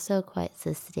also quite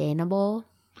sustainable.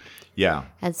 Yeah.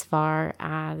 As far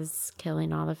as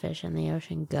killing all the fish in the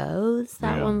ocean goes,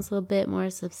 that one's a little bit more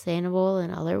sustainable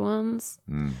than other ones.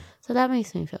 Mm. So that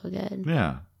makes me feel good.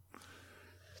 Yeah.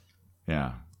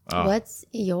 Yeah. Is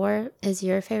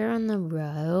your favorite on the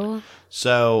row?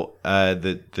 So I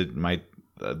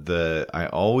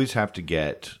always have to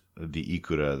get the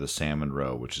ikura, the salmon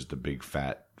roe, which is the big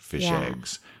fat fish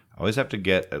eggs. I always have to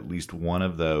get at least one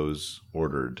of those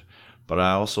ordered. But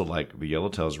I also like the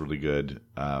yellowtail is really good,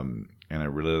 and I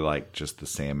really like just the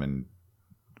salmon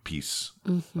piece.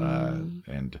 Mm-hmm.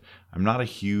 And I'm not a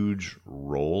huge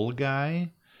roll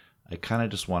guy. I kind of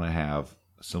just want to have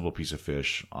a simple piece of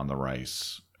fish on the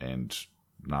rice and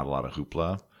not a lot of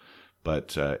hoopla.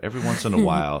 But every once in a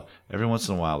while,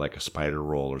 like a spider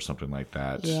roll or something like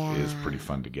that is pretty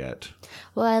fun to get.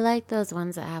 Well, I like those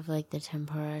ones that have like the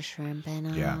tempura shrimp in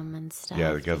them and stuff.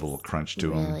 Yeah, they got a little crunch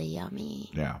to them. Really yummy.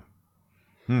 Yeah.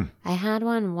 I had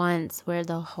one once where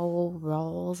the whole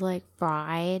roll's like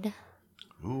fried.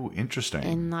 Ooh, interesting.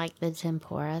 And like the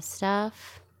tempura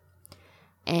stuff.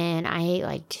 And I ate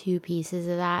like 2 pieces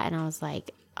of that and I was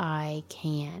like, I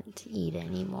can't eat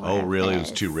anymore. Oh, really? It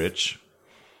was too rich?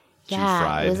 Yeah, too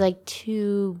fried? It was like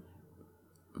too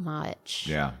much.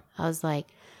 Yeah. I was like,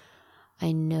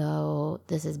 I know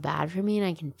this is bad for me and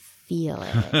I can feel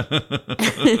it.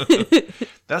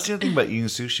 That's the other thing about eating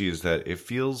sushi is that it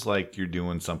feels like you're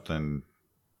doing something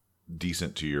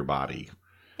decent to your body.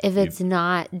 If it's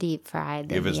not deep fried.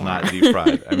 Then if it's not deep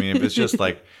fried. I mean, if it's just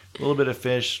like a little bit of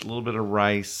fish, a little bit of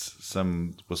rice,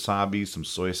 some wasabi, some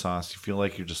soy sauce, you feel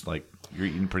like you're just like, you're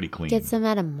eating pretty clean. Get some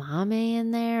edamame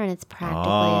in there and it's practically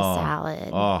a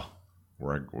salad. Oh,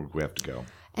 we have to go.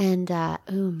 And,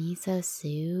 miso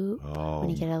soup. Oh. When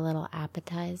you get a little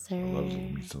appetizer. I love a little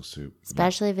miso soup.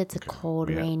 Especially if it's a cold,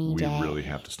 rainy day. We really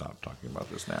have to stop talking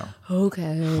about this now.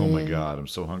 Okay. Oh my God, I'm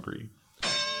so hungry.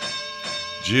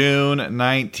 June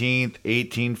 19th,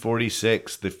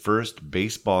 1846, the first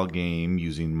baseball game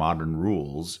using modern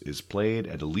rules is played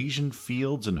at Elysian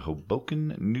Fields in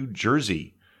Hoboken, New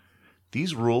Jersey.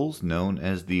 These rules, known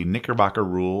as the Knickerbocker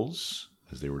Rules,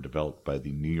 as they were developed by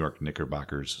the New York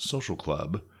Knickerbockers Social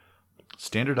Club,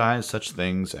 standardize such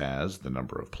things as the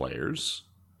number of players,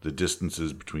 the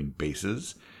distances between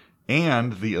bases,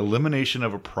 and the elimination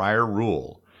of a prior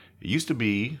rule. It used to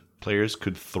be players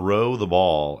could throw the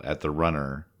ball at the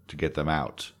runner to get them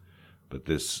out, but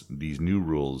these new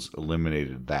rules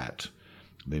eliminated that.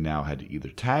 They now had to either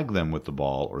tag them with the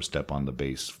ball or step on the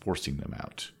base, forcing them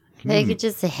out. They could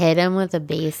just hit him with a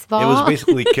baseball. It was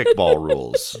basically kickball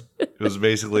rules. It was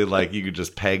basically like you could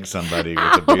just peg somebody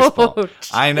with a baseball.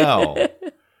 Ouch. I know.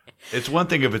 It's one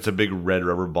thing if it's a big red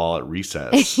rubber ball at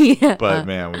recess. Yeah. But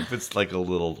man, if it's like a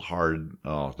little hard,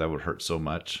 that would hurt so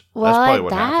much. Well, That's probably at what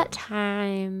that happened.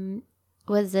 time,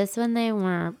 was this when they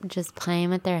were just playing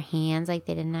with their hands, like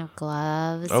they didn't have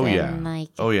gloves? Oh, and, yeah. Like,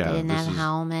 Oh, yeah. They didn't This have is-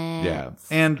 helmets. Yeah.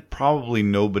 And probably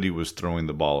nobody was throwing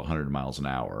the ball 100 miles an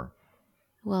hour.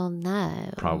 Well,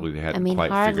 no. Probably they hadn't I mean,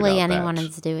 quite hardly figured out anyone that.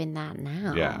 is doing that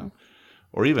now. Yeah.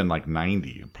 Or even like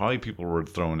 90. Probably people were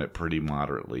throwing it pretty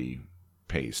moderately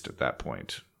paced at that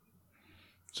point.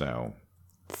 So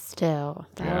Still,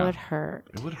 that Yeah. would hurt.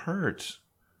 it would hurt.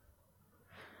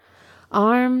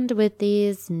 Armed with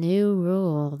these new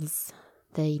rules,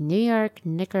 the New York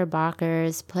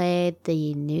Knickerbockers played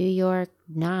the New York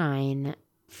Nine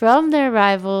from their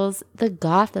rivals, the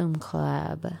Gotham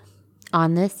Club,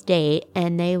 on this date,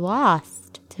 and they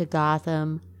lost to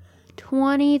Gotham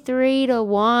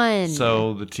 23-1.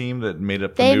 So the team that made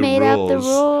up the They new made up rules, the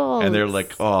rules. and they're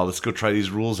like, "Oh, let's go try these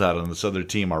rules out on this other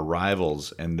team, our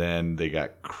rivals," and then they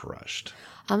got crushed.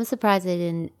 I'm surprised they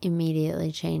didn't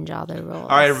immediately change all their rules.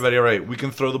 All right, everybody. All right, we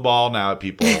can throw the ball now at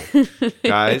people,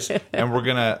 guys, and we're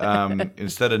gonna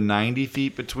instead of 90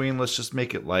 feet between, let's just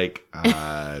make it like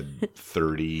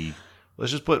 30.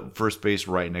 Let's just put first base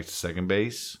right next to second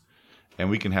base, and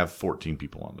we can have 14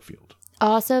 people on the field.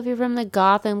 Also, if you're from the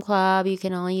Gotham Club, you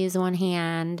can only use one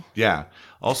hand. Yeah.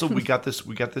 Also, we got this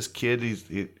kid. He's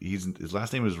his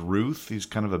last name is Ruth. He's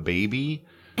kind of a baby.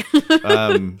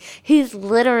 He's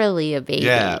literally a baby.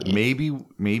 Yeah,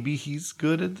 maybe he's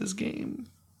good at this game.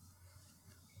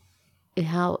 You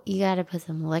got to put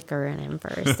some liquor in him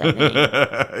first, I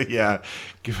think. Yeah,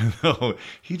 given though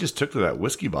he just took to that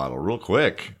whiskey bottle real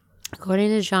quick. According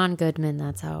to John Goodman,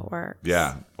 that's how it works.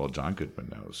 Yeah, well, John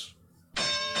Goodman knows.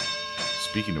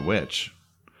 Speaking of which,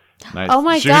 Oh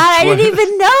my God, I didn't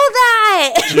even know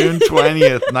that. June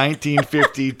 20th,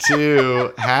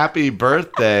 1952. Happy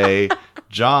birthday,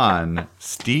 John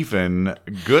Stephen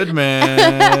Goodman.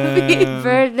 Happy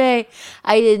birthday.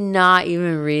 I did not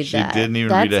even read She that. didn't even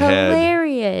That's read ahead.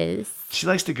 hilarious. She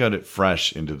likes to get it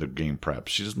fresh into the game prep.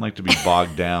 She doesn't like to be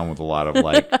bogged down with a lot of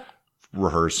like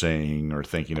rehearsing or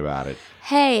thinking about it.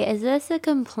 Hey, is this a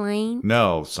complaint?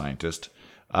 No, scientist.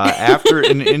 After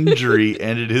an injury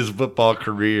ended his football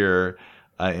career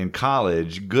in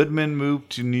college, Goodman moved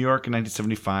to New York in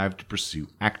 1975 to pursue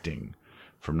acting.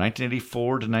 From 1984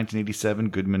 to 1987,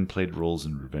 Goodman played roles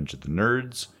in Revenge of the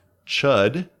Nerds,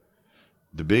 Chud,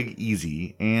 The Big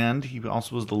Easy, and he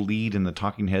also was the lead in the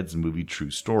Talking Heads movie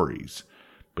True Stories.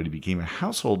 But he became a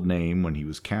household name when he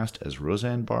was cast as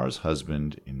Roseanne Barr's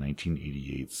husband in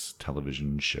 1988's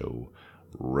television show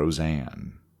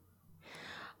Roseanne.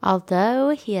 Although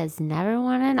he has never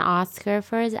won an Oscar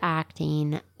for his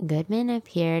acting, Goodman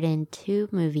appeared in 2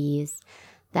 movies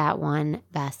that won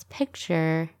Best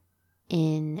Picture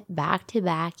in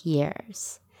back-to-back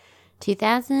years.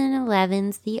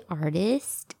 2011's The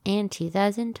Artist and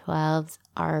 2012's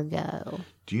Argo.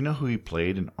 Do you know who he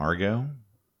played in Argo?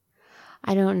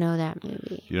 I don't know that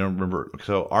movie. You don't remember?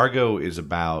 So Argo is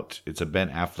it's a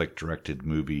Ben Affleck directed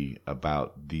movie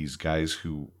about these guys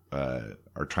who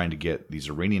are trying to get these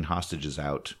Iranian hostages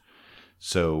out.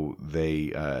 So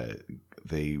they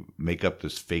make up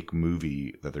this fake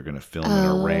movie that they're going to film in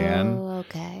Iran. Oh,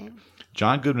 okay.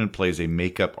 John Goodman plays a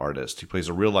makeup artist. He plays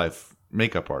a real life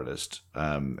makeup artist.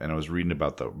 And I was reading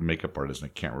about the makeup artist, and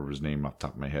I can't remember his name off the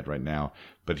top of my head right now.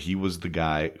 But he was the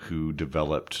guy who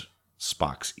developed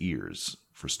Spock's ears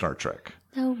for Star Trek.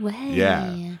 No way.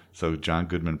 Yeah. So John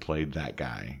Goodman played that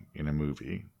guy in a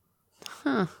movie.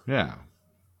 Huh. Yeah.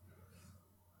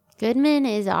 Goodman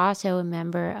is also a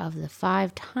member of the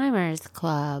Five Timers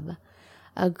Club,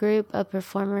 a group of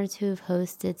performers who've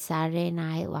hosted Saturday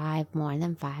Night Live more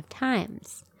than 5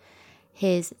 times.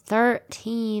 His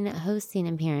 13 hosting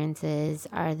appearances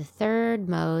are the 3rd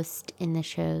most in the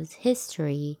show's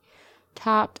history,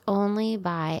 topped only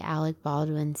by Alec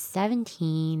Baldwin's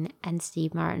 17 and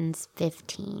Steve Martin's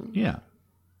 15. Yeah.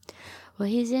 Well,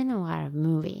 he's in a lot of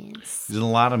movies. He's in a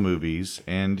lot of movies,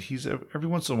 and he's every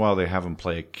once in a while they have him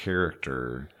play a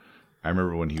character. I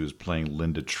remember when he was playing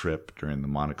Linda Tripp during the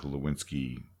Monica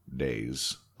Lewinsky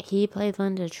days. He played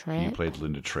Linda Tripp? He played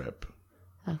Linda Tripp.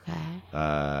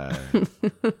 Okay.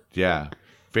 Yeah.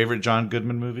 Favorite John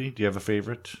Goodman movie? Do you have a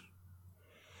favorite?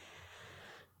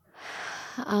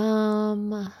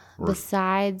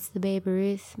 Besides the Babe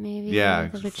Ruth movie, Yeah,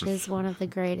 which is one of the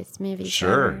greatest movies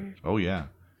Sure. ever. Oh, yeah.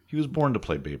 He was born to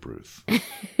play Babe Ruth.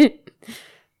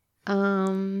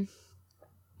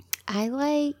 I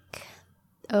like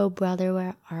Oh Brother,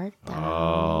 Where Art Thou?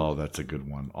 Oh, that's a good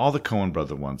one. All the Coen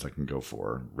brother ones I can go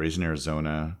for. Raising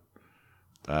Arizona.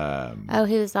 He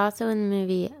was also in the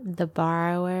movie The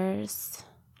Borrowers,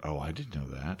 Oh, I didn't know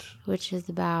that. which is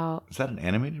about Is that an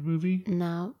animated movie?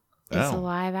 no, it's a Oh.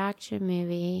 live action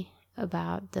movie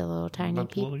about the little tiny About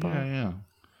the people. little- yeah.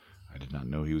 I did not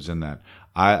know he was in that.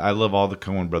 I love all the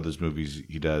Coen brothers movies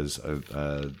he does.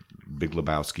 Big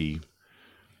Lebowski,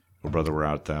 Oh Brother, Where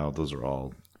Art Thou? Those are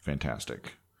all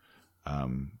fantastic.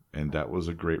 And that was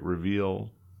a great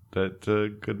reveal that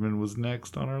Goodman was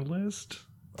next on our list.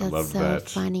 I That's love so that.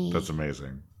 funny. That's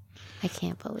amazing. I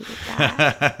can't believe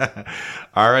that.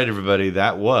 All right, everybody.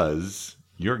 That was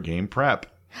your game prep.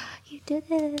 You did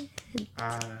it.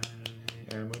 I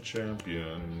am a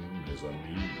champion. Is a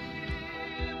me.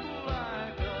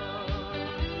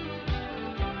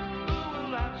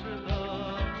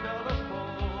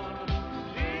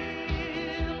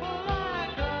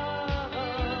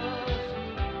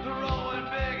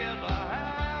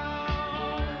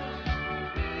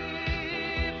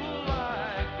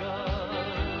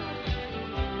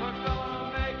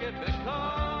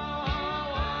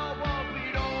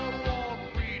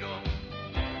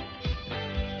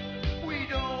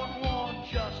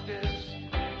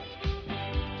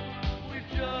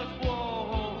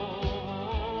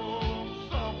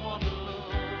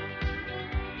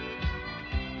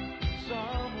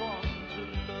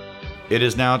 It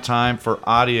is now time for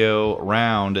audio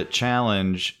round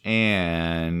challenge,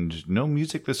 and no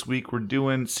music this week. We're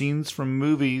doing scenes from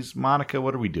movies. Monica,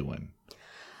 what are we doing?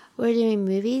 We're doing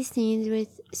movie scenes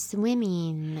with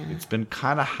swimming. It's been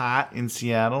kind of hot in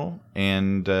Seattle,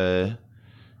 and we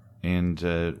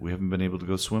haven't been able to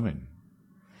go swimming.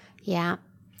 Yeah.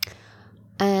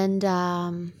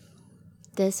 And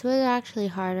this was actually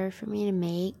harder for me to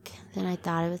make than I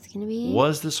thought it was going to be.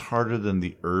 Was this harder than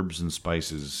the herbs and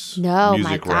spices No, my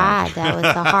music God, round? that was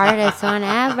the hardest one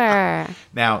ever.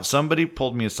 Now, somebody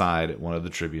pulled me aside at one of the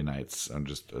trivia nights, I'm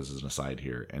just as an aside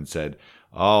here, and said,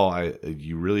 "Oh,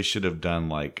 you really should have done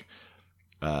like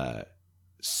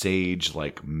sage,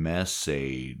 like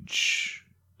message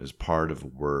as part of a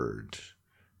word."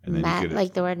 And then you could,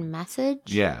 Like the word message?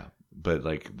 yeah, but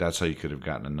like that's how you could have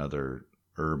gotten another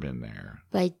herb in there.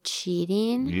 By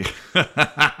cheating?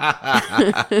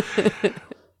 Yeah.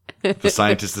 The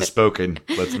scientist has spoken.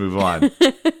 Let's move on.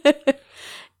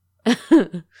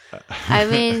 I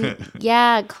mean,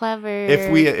 yeah, clever.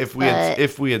 If we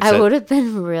had I said, would have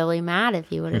been really mad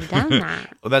if you would have done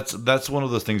that. well, that's one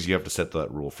of those things you have to set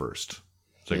that rule first,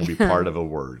 so it can be part of a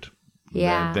word.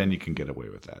 Yeah. Then you can get away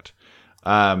with that.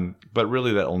 But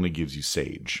really, that only gives you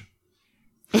sage.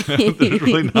 There's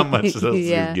really not much else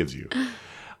Yeah. it gives you.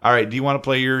 All right. Do you want to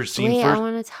play your scene Wait, first? I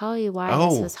want to tell you why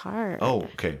Oh. this was hard. Oh,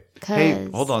 okay. Hey, 'Cause-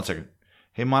 hold on a second.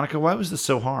 Hey, Monica, why was this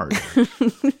so hard?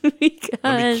 because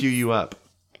Let me cue you up.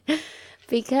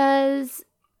 Because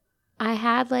I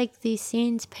had like these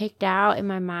scenes picked out in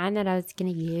my mind that I was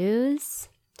going to use,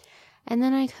 and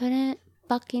then I couldn't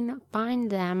fucking find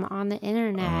them on the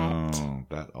internet. Oh,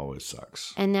 that always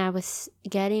sucks. And I was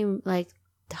getting like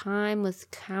time was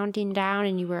counting down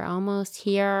and you were almost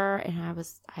here, and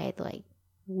I had like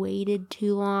waited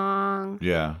too long,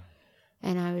 Yeah.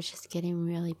 and I was just getting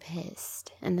really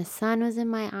pissed, and the sun was in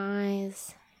my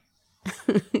eyes.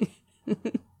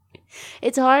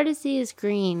 It's hard to see a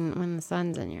screen when the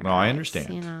sun's in your eyes. No, I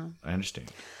understand. You know. I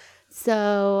understand.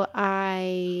 So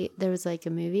there was like a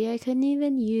movie I couldn't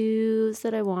even use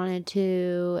that I wanted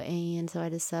to, and so I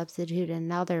had to substitute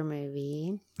another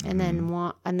movie, and then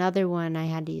another one I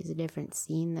had to use a different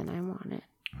scene than I wanted.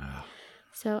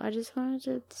 So I just wanted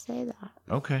to say that.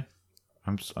 Okay.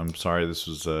 I'm sorry. This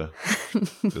was a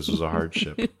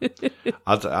hardship.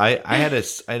 I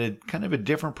had a kind of a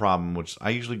different problem, which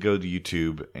I usually go to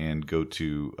YouTube and go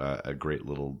to a great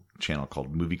little channel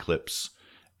called Movie Clips,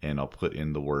 and I'll put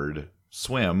in the word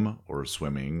swim or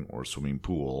swimming or swimming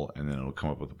pool, and then it'll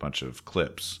come up with a bunch of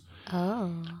clips.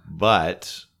 Oh.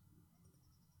 But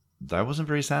I wasn't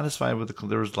very satisfied with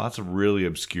there was lots of really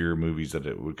obscure movies that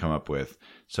it would come up with.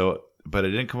 So, but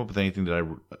it didn't come up with anything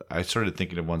that I started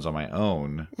thinking of ones on my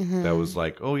own that was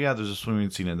like, oh yeah, there's a swimming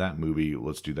scene in that movie.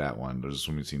 Let's do that one. There's a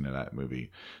swimming scene in that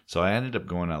movie. So I ended up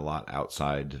going a lot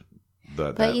outside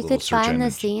that But you little could search find the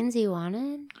engine. scenes you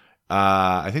wanted?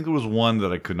 I think there was one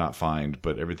that I could not find,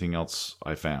 but everything else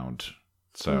I found.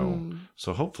 So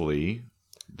hopefully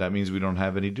that means we don't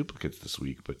have any duplicates this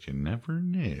week, but you never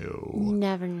know.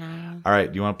 Never know. All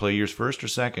right, do you want to play yours first or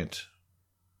second?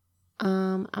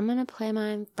 I'm gonna play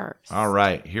mine first. All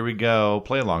right, here we go.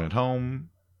 Play along at home.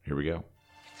 Here we go.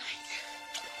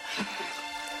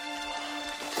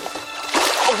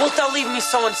 Oh, wilt thou leave me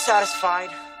so unsatisfied?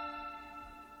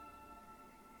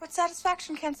 What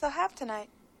satisfaction canst thou have tonight?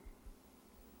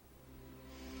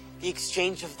 The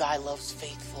exchange of thy love's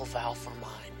faithful vow for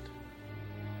mine.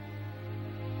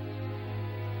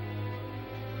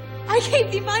 I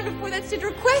gave thee mine before thou didst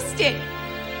request it.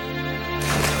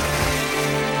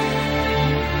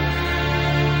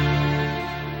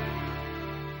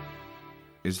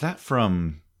 Is that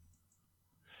from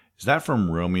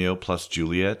Romeo plus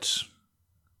Juliet?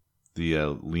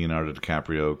 The Leonardo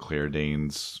DiCaprio, Claire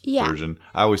Danes version.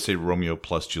 I always say Romeo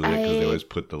plus Juliet because they always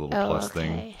put the little plus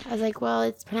thing. I was like, well,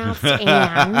 it's pronounced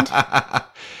and.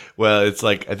 Well, it's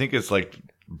like, I think it's like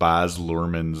Baz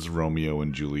Luhrmann's Romeo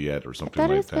and Juliet or something I thought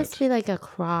like it was that. supposed to be like a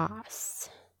cross.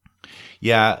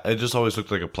 Yeah, it just always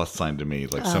looked like a plus sign to me.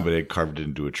 Like somebody had carved it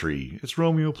into a tree. It's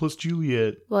Romeo plus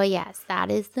Juliet. Well, yes, that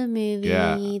is the movie.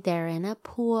 Yeah. They're in a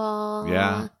pool.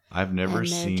 Yeah, I've never and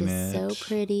seen they're it. just so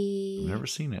pretty. Never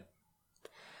seen it.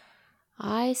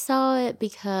 I saw it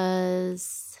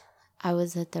because I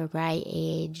was at the right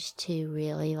age to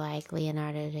really like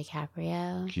Leonardo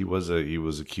DiCaprio. He was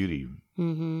a cutie.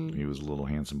 Mm-hmm. He was a little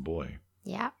handsome boy.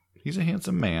 Yeah. He's a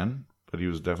handsome man, but he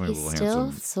was definitely He a little still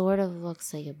handsome. sort of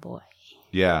looks like a boy.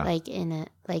 Yeah. Like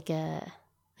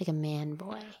a man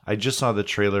boy. I just saw the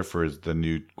trailer for the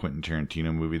new Quentin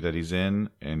Tarantino movie that he's in,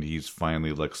 and he's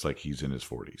finally looks like he's in his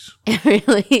 40s.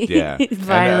 Really? Yeah. He's And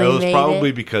finally it was made probably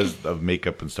it. because of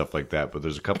makeup and stuff like that, but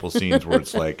there's a couple scenes where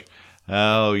it's like,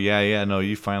 oh, yeah, no,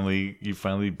 you finally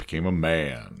became a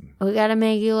man. We gotta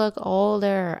make you look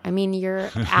older. I mean, your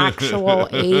actual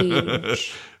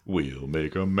age. We'll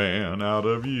make a man out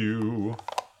of you.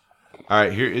 All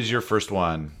right, here is your first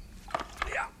one.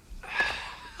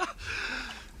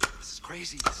 This is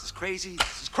crazy. This is crazy.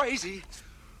 This is crazy.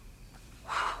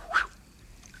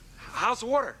 How's the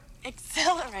water?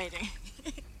 Exhilarating.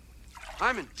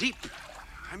 I'm in deep.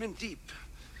 I'm in deep.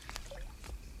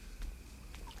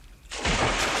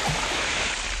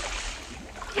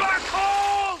 Black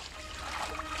hole!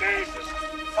 Jesus!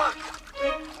 Fuck!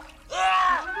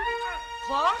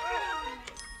 Clark?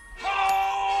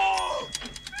 Oh!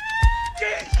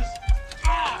 Jesus!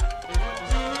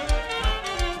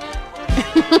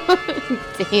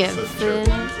 Dancing.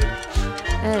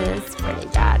 That is pretty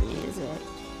bad music.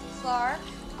 Clark?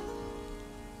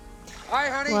 Hi,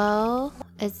 honey. Well,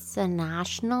 it's the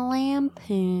National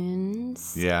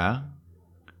Lampoons. Yeah.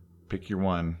 Pick your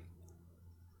one.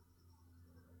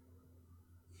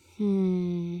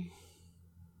 I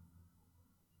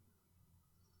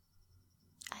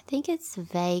think it's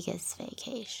Vegas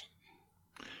Vacation.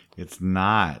 It's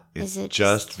not. It's Is it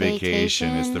just just vacation.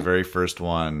 It's the Vacation? very first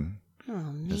one. Oh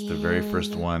man. It's the very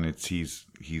first one. It's he's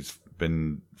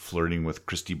been flirting with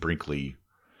Christy Brinkley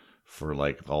for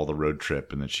like all the road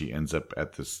trip, and then she ends up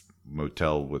at this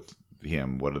motel with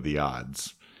him. What are the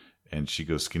odds? And she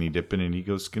goes skinny dipping, and he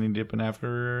goes skinny dipping after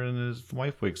her, and his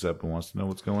wife wakes up and wants to know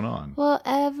what's going on. Well,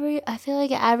 I feel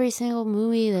like every single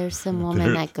movie there's some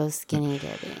woman that goes skinny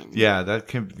dipping. Yeah, that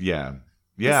can. Yeah.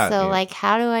 So like,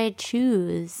 how do I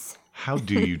choose? How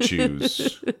do you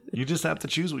choose? You just have to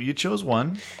choose. You chose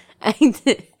one.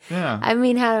 Yeah. I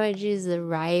mean, how do I choose the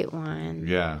right one?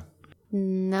 Yeah.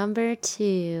 Number 2.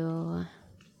 You're a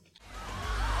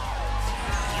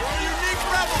unique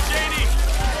rebel, Janie.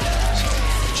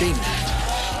 Janie,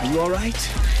 are you all right?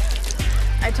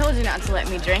 I told you not to let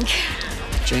me drink.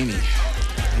 Janie,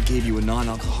 I gave you a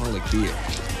non-alcoholic beer.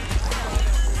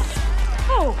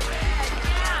 Oh!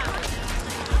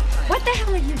 What the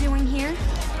hell are you doing here?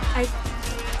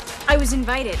 I was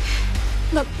invited.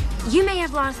 Look, you may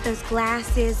have lost those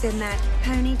glasses and that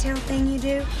ponytail thing you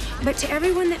do, but to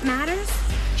everyone that matters,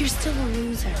 you're still a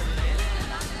loser.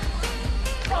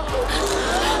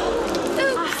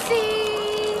 Oopsie!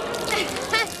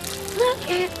 Look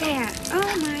at that.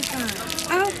 Oh my God.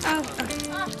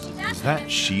 Oh. Is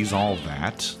that She's All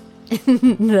That?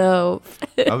 No.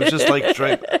 I was just like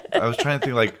I was trying to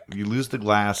think like you lose the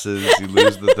glasses, you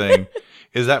lose the thing.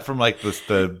 Is that from like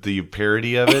the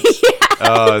parody of it?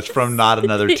 Oh, it's from Not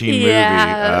Another Teen Movie.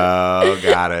 Oh,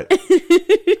 got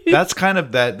it. That's kind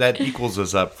of that equals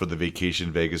us up for the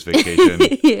Vegas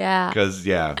Vacation. Yeah. Because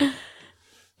Yeah,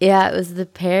 it was the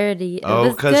parody. It oh,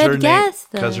 was because good her guess,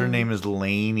 name though. is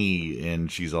Lainey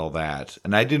and She's All That,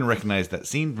 and I didn't recognize that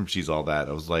scene from She's All That.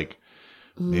 I was like,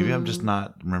 maybe I'm just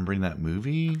not remembering that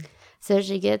movie. So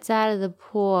she gets out of the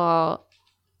pool,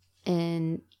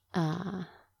 and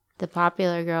the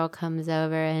popular girl comes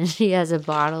over and she has a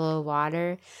bottle of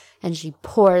water and she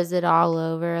pours it all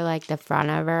over like the front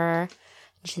of her.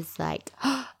 And she's like,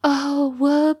 oh,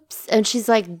 whoops. And she's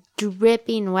like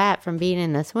dripping wet from being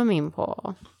in the swimming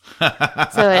pool.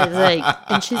 So it's like,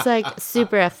 and she's like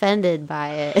super offended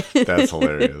by it. That's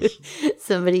hilarious.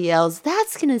 Somebody yells,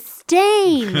 that's going to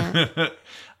stain.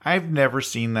 I've never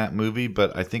seen that movie,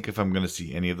 but I think if I'm going to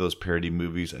see any of those parody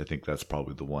movies, I think that's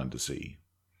probably the one to see.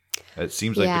 It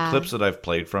seems like the clips that I've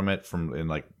played from it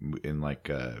in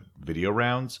video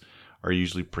rounds are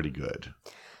usually pretty good.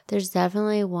 There's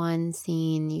definitely one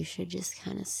scene you should just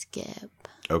kind of skip.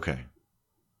 Okay.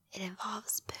 It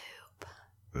involves poop.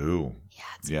 Ooh.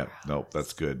 Yeah, gross. Nope,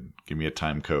 that's good. Give me a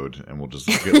time code and we'll just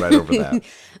get right over that.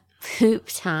 Poop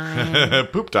time.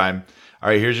 Poop time. All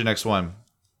right, here's your next one.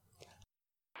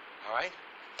 All right.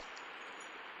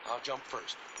 I'll jump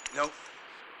first. No.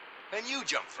 Then you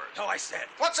jump first. No, I said.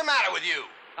 What's the matter with you?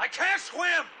 I can't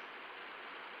swim.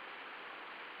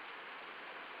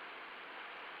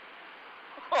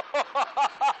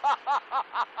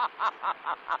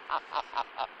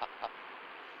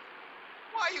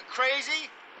 Why, are you crazy?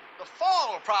 The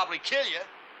fall will probably kill you.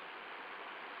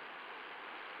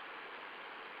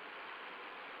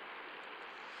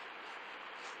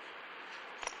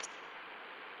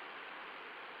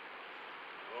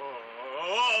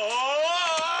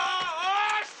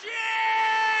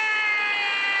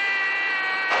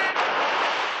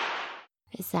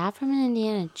 Is that from an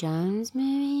Indiana Jones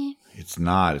movie? It's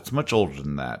not. It's much older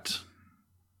than that.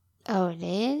 Oh, it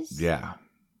is? Yeah.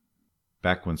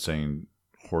 Back when saying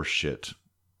horse shit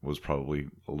was probably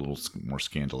a little more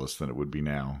scandalous than it would be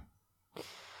now.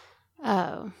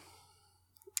 Oh.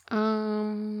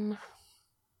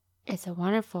 It's a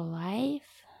Wonderful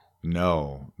Life?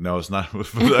 No, it's not. I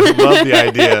love the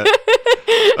idea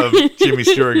of Jimmy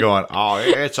Stewart going, "Oh,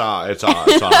 it's a." I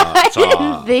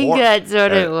think that's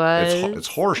what it was. It's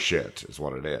horse shit, is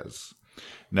what it is.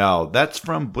 No, that's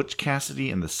from Butch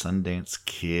Cassidy and the Sundance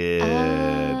Kid.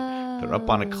 They're up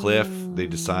on a cliff. They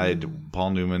decide. Paul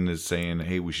Newman is saying,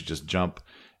 "Hey, we should just jump,"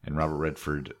 and Robert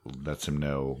Redford lets him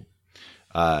know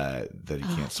that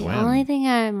he can't swim. The only thing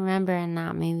I remember in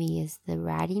that movie is the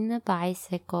riding the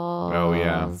bicycle. Oh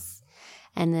yeah,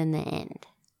 and then the end.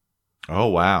 Oh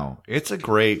wow, it's a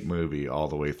great movie all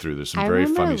the way through. There's some very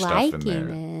funny stuff in there.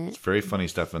 It's very funny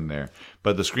stuff in there.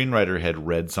 But the screenwriter had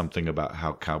read something about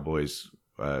how cowboys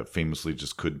famously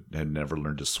just had never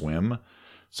learned to swim,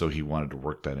 so he wanted to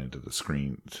work that into the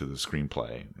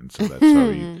screenplay, and so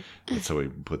that's how he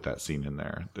put that scene in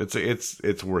there.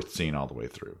 It's worth seeing all the way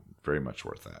through. Very much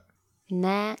worth that.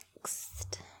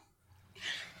 Next.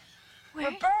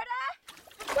 Roberta!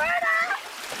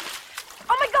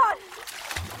 Oh my god!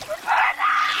 Roberta!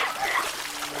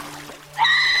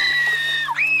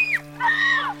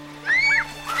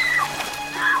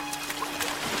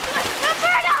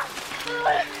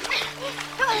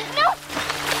 No!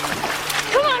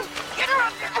 Come on! Get her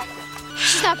up there!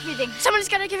 She's not breathing. Someone's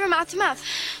gotta give her mouth to mouth.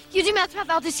 You do mouth to mouth,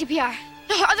 I'll do CPR.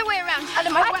 No, other way around. Out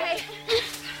of my way.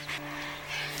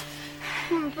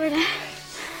 Roberta.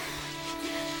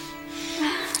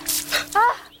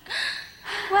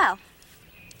 Well,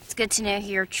 it's good to know who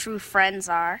your true friends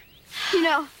are. You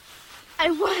know,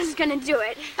 I was gonna do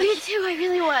it. Me too, I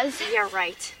really was. You're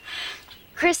right.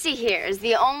 Chrissy here is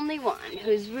the only one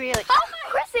who's really... Oh,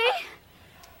 Chrissy!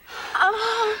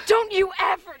 Don't you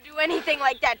ever do anything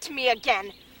like that to me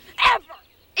again. Ever!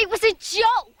 It was a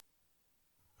joke!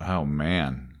 Oh,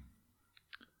 man.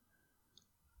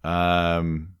 I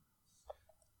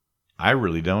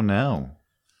really don't know.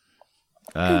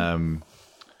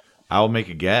 I'll make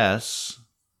a guess.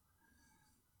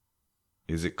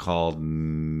 Is it called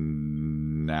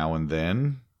Now and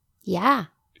Then? Yeah.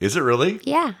 Is it really?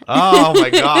 Yeah. Oh my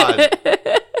God.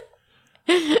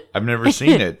 I've never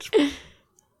seen it.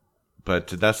 But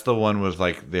that's the one with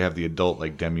like they have the adult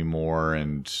like Demi Moore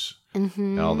and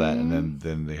all that, and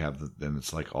then they have then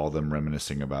it's like all them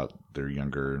reminiscing about their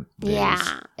younger days.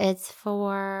 Yeah, it's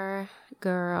for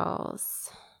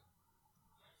girls.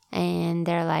 And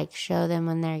they're like show them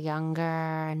when they're younger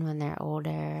and when they're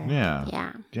older. Yeah.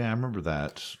 Yeah. Yeah, I remember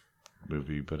that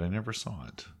movie, but I never saw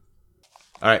it.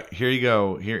 All right, here you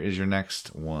go. Here is your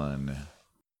next one.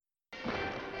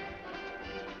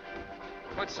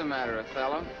 What's the matter,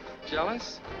 Othello?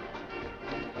 Jealous?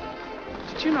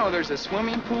 Did you know there's a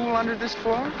swimming pool under this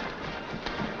floor?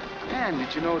 And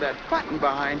did you know that button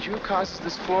behind you causes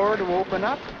this floor to open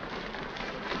up?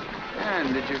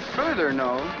 And did you further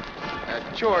know that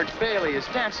George Bailey is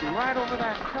dancing right over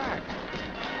that crack?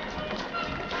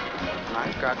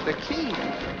 I've got the key.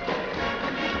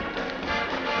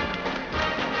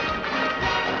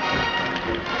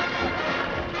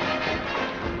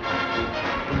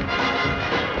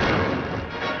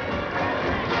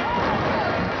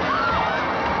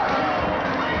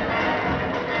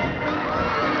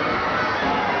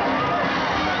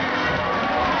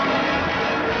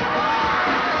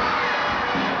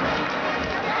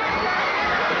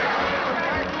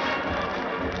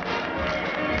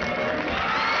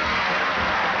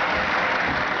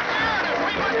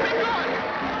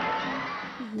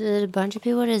 did a bunch of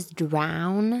people just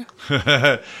drown?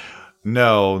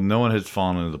 No one has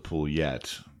fallen into the pool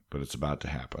yet, but it's about to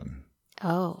happen.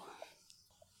 Oh.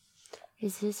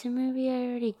 Is this a movie I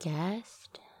already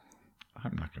guessed?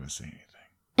 I'm not going to say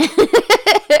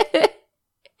anything.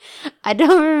 I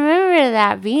don't remember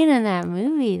that being in that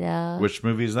movie, though. Which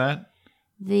movie is that?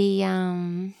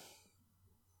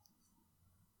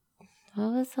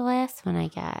 What was the last one I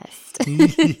guessed?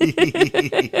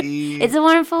 It's a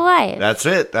Wonderful Life. That's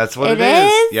it. That's what it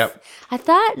is. Yep. I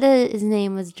thought his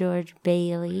name was George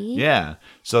Bailey. Yeah.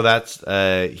 So that's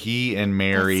he and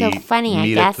Mary That's so funny.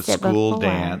 meet I at the guessed it school before.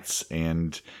 dance,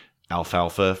 and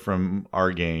Alfalfa from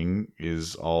our gang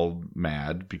is all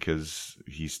mad because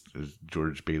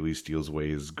George Bailey steals away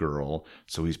his girl.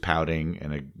 So he's pouting,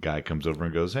 and a guy comes over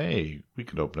and goes, "Hey, we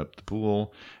could open up the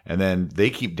pool." And then they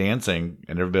keep dancing,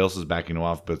 and everybody else is backing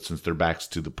off. But since their backs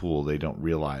to the pool, they don't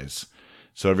realize.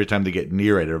 So every time they get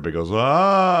near it, everybody goes,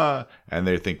 "Ah!" And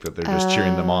they think that they're just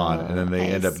cheering them on. And then they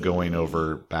end up going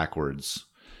over backwards.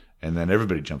 And then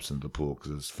everybody jumps into the pool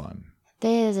because it's fun.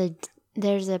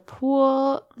 There's a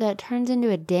pool that turns into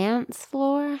a dance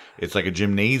floor. It's like a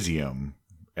gymnasium.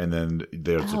 And then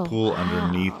there's a pool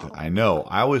underneath. I know.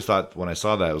 I always thought when I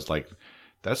saw that, I was like,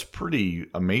 that's pretty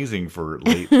amazing for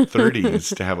late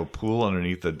 30s to have a pool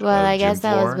underneath the Well, I gym guess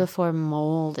that floor. was before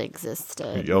mold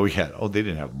existed. Oh, yeah. Oh, they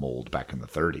didn't have mold back in the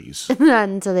 30s.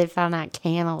 Until they found that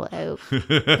cantaloupe.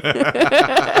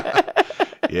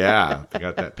 Yeah. They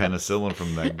got that penicillin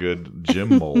from that good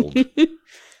gym mold.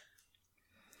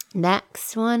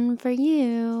 Next one for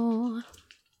you.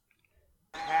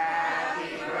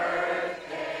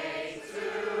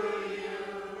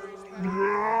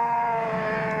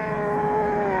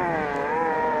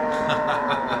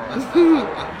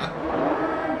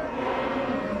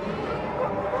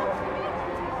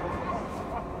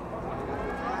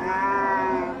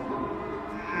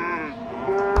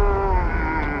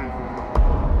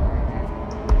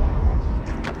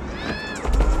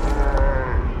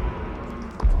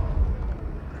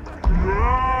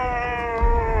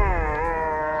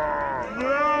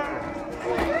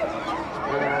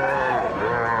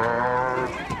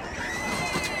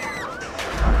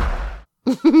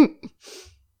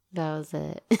 That was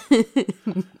it.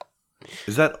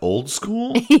 Is that old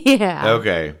school? Yeah.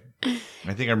 Okay.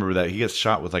 I think I remember that. He gets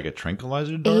shot with like a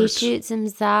tranquilizer dart. He shoots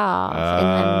himself in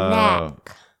the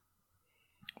neck.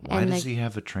 Why And does he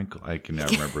have a tranquilizer? I can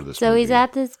never remember this So movie. he's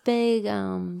at this big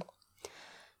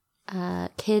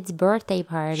kid's birthday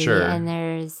party, Sure. and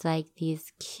there's like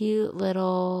these cute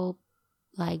little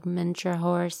like miniature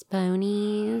horse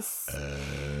ponies,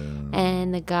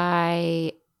 and the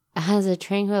guy has a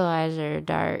tranquilizer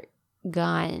dart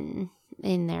gun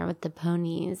in there with the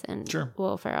ponies, and Sure.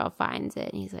 Will Ferrell finds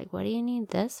it, and he's like, "What do you need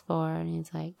this for?" And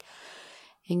he's like,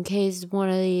 "In case one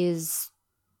of these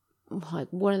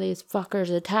fuckers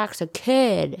attacks a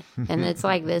kid." And it's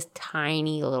like this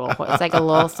tiny little it's like a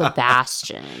little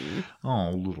Sebastian. Oh,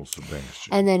 little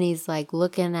Sebastian. And then he's like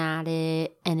looking at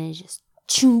it, and it just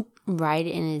choop right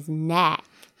in his neck.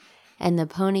 And the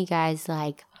pony guy's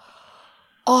like,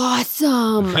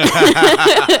 "Awesome."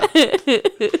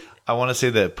 I want to say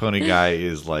that pony guy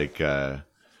is like,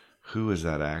 who is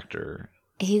that actor?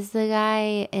 He's the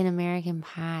guy in American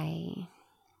Pie.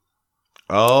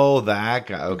 Oh, that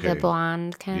guy. Okay. The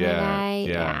blonde kind of guy.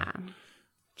 Yeah.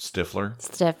 Stifler?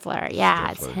 Stifler. Yeah,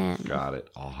 Stifler. it's him. Got it.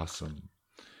 Awesome.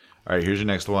 All right, here's your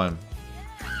next one.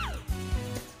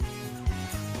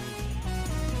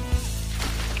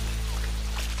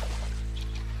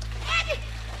 Andy,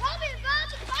 hold me, Bob.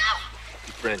 Oh!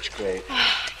 French great.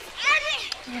 Andy!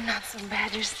 You're not so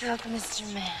bad. You're still the Mr.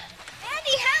 Man.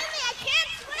 Andy, help me! I can't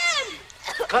swim!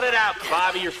 Cut it out,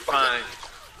 Bobby. You're fine.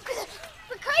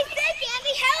 For Christ's sake,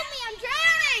 Andy, help me! I'm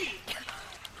drowning!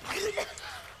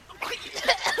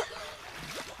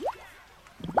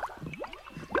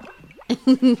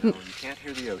 You can't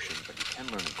hear the ocean, but you can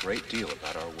learn a great deal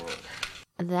about our world.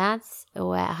 That's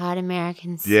Wet Hot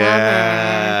American Summer.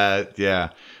 Yeah. Yeah.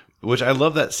 Which I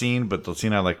love that scene, but the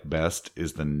scene I like best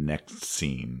is the next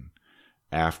scene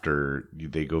after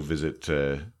they go visit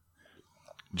Janine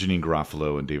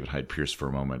Garofalo and David Hyde Pierce for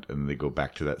a moment, and they go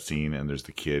back to that scene, and there's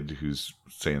the kid who's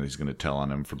saying he's going to tell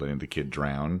on him for letting the kid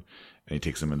drown, and he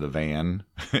takes him in the van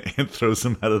and throws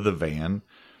him out of the van.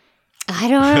 I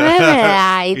don't remember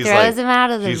that. He He's throws like- him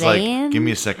out of the he's van. like, "Give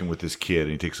me a second with this kid,"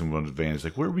 and he takes him on the van. He's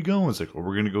like, "Where are we going?" It's like, "Well,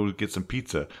 we're gonna go get some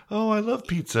pizza." "Oh, I love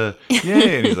pizza!"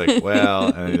 Yay! And he's like, "Well,"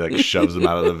 and then he like shoves him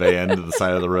out of the van to the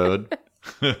side of the road.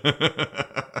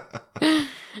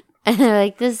 And I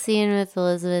like this scene with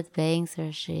Elizabeth Banks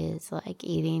where she's like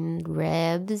eating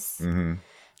ribs. Mm-hmm.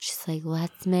 She's like,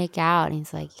 "Let's make out," and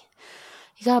he's like,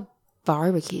 You got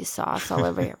barbecue sauce all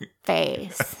over your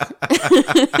face.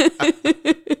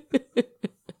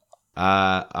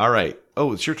 All right.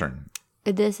 Oh, it's your turn.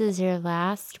 This is your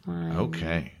last one.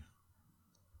 Okay.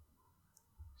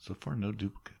 So far, no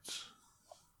duplicates.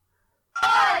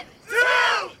 1, 2,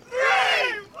 3,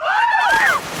 4!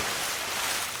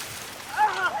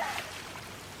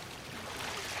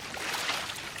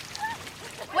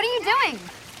 What are you doing?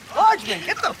 Hodgman,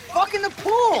 get the fuck in the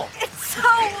pool! It's so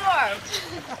warm.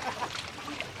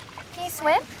 Can you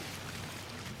swim?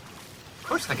 Of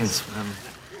course I can swim.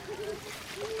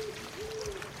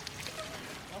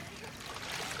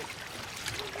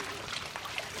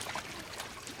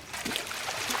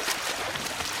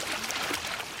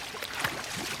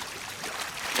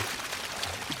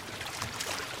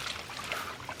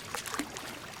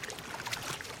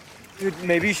 Dude,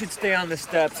 maybe you should stay on the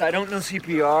steps. I don't know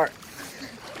CPR.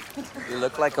 You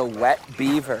look like a wet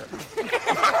beaver. I'm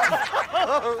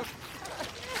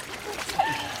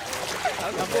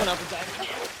going up and down.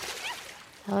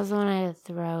 That was one I had to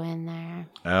throw in there.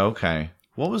 Okay.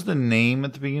 What was the name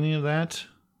at the beginning of that?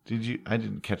 I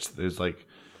didn't catch. There's like.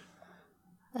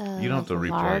 You don't have to replay.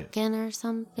 Larkin or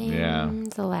something. Yeah.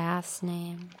 It's the last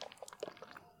name.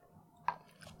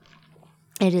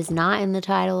 It is not in the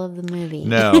title of the movie.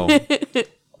 No.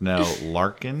 No,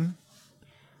 Larkin.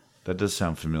 That does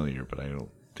sound familiar, but I don't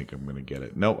think I'm going to get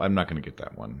it. No, I'm not going to get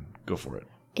that one. Go for it.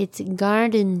 It's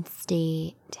Garden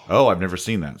State. Oh, I've never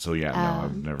seen that. So yeah, no,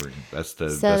 I've never. That's the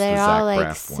So that's they're the all Zach like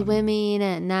Braff one. swimming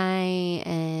at night,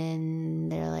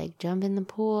 and they're like jump in the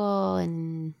pool,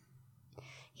 and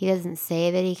he doesn't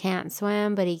say that he can't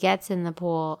swim, but he gets in the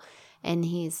pool. And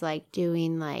he's like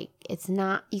doing like, it's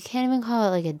not, you can't even call it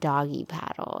like a doggy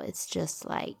paddle. It's just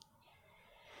like,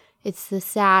 it's the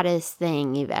saddest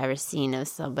thing you've ever seen of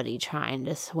somebody trying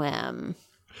to swim.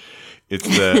 It's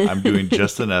the I'm doing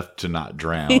just enough to not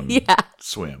drown. Yeah.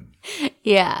 Swim.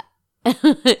 Yeah.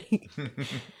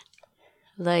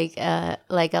 Like a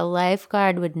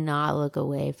lifeguard would not look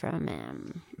away from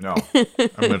him. No, I'm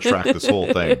going to track this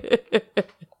whole thing.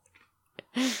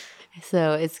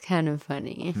 So it's kind of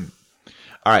funny.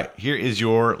 All right, here is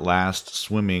your last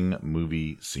swimming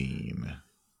movie scene.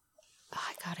 Oh,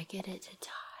 I gotta get it to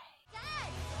die.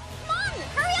 Come on,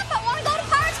 hurry up. I want to go to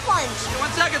Pirate's Plunge.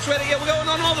 1 second, sweetie. We're going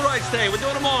on all the rides today. We're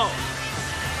doing them all.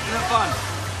 Have fun.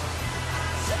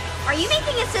 Are you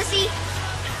making a sissy?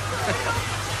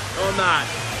 No, I'm not.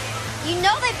 You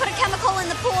know they put a chemical in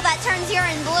the pool that turns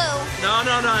urine blue. No.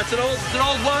 It's an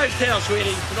old wives' tale,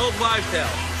 sweetie. It's an old wives'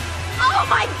 tale. Oh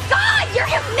my God! You're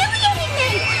humiliating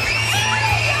me!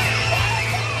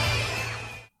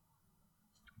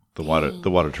 The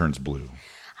water turns blue.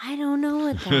 I don't know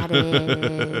what that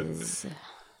is.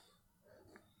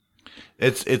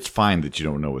 It's fine that you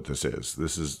don't know what this is.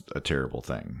 This is a terrible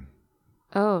thing.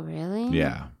 Oh, really?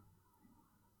 Yeah.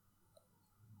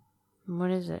 What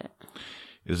is it?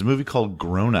 It's a movie called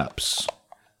Grown Ups.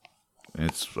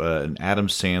 It's an Adam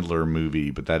Sandler movie,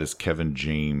 but that is Kevin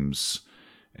James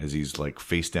as he's like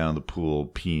face down in the pool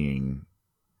peeing,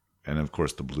 and of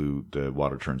course the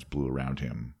water turns blue around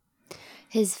him.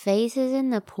 His face is in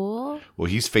the pool?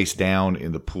 Well, he's face down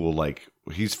in the pool, like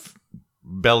he's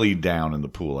belly down in the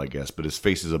pool, I guess, but his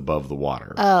face is above the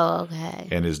water. Oh, okay.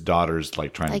 And his daughter's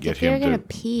like trying like to get if you're him gonna to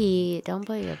pee, don't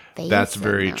put your face. That's in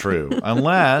very there. true.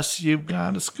 Unless you've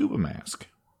got a scuba mask.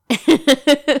 Then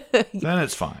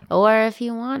it's fine. Or if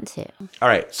you want to. All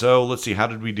right, so let's see. How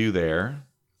did we do there?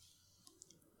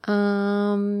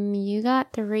 You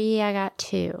got 3, I got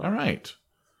 2. All right.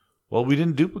 Well, we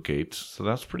didn't duplicate, so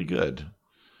that's pretty good.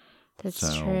 That's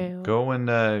So true. go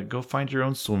and go find your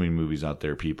own swimming movies out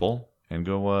there, people, and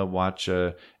go watch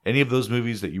any of those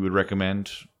movies that you would recommend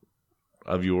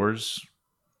of yours.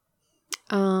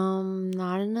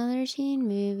 Not Another Teen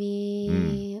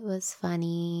Movie. It was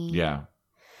funny. Yeah.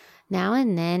 Now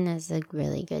and Then is a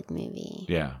really good movie.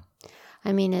 Yeah.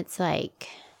 I mean, it's like,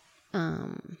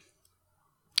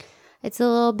 it's a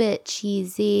little bit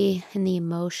cheesy in the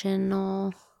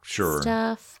emotional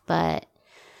stuff, but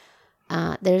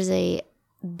there's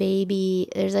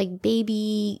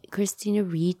baby Christina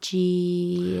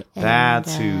Ricci.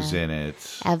 That's who's in it.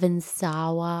 Evan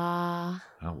Sawa.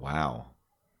 Oh, wow.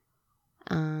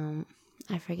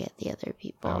 I forget the other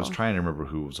people. I was trying to remember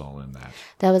who was all in that.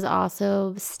 That was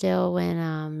also still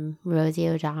when Rosie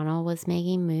O'Donnell was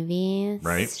making movies.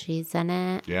 Right. She's in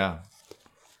it. Yeah.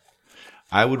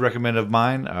 I would recommend of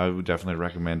mine, I would definitely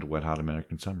recommend Wet Hot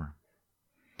American Summer.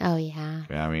 Oh, yeah.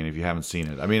 Yeah, I mean, if you haven't seen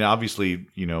it. I mean, obviously,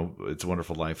 you know, It's a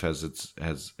Wonderful Life is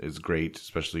great,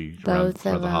 especially around Both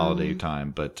for of the holiday them.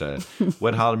 time. But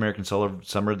Wet Hot American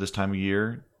Summer this time of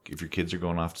year, if your kids are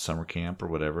going off to summer camp or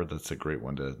whatever, that's a great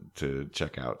one to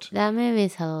check out. That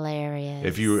movie's hilarious.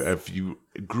 If you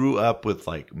grew up with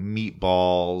like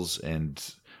Meatballs and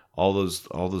all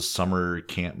those summer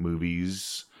camp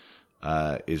movies,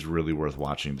 is really worth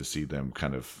watching to see them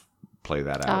kind of play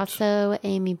that out. Also,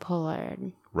 Amy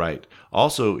Pollard. Right.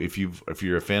 Also, if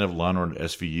you're a fan of Law & Order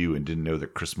SVU and didn't know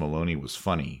that Chris Maloney was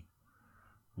funny,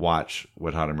 watch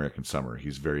Wet Hot American Summer.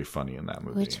 He's very funny in that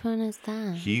movie. Which one is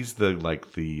that? He's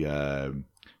the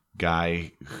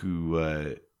guy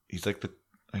who he's like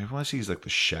I want to say he's like the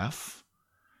chef.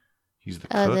 He's the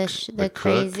cook. The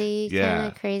crazy cook. kind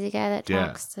of crazy guy that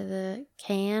talks to the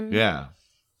can. Yeah.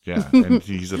 Yeah, and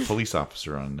he's a police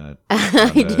officer on that.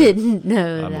 I didn't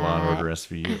know on that. Law & Order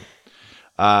SVU.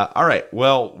 All right,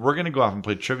 well, we're going to go off and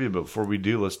play trivia, but before we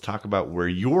do, let's talk about where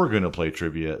you're going to play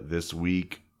trivia this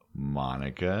week,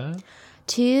 Monica.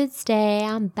 Tuesday,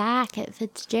 I'm back at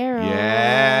Fitzgerald.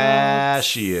 Yeah,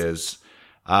 she is.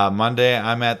 Monday,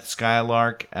 I'm at the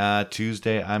Skylark.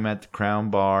 Tuesday, I'm at the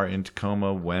Crown Bar in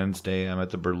Tacoma. Wednesday, I'm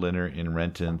at the Berliner in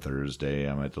Renton. Thursday,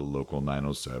 I'm at the Local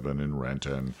 907 in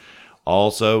Renton.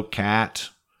 Also, Kat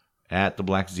at the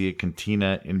Black Zia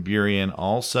Cantina in Burien.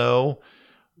 Also,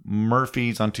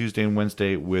 Murphy's on Tuesday and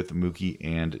Wednesday with Mookie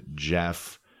and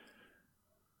Jeff.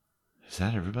 Is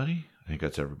that everybody? I think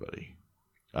that's everybody.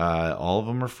 All of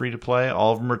them are free to play.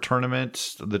 All of them are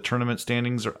tournaments. The tournament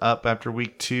standings are up after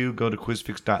week 2. Go to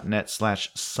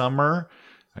quizfix.net/summer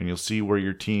and you'll see where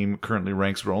your team currently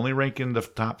ranks. We're only ranking the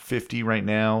top 50 right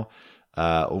now.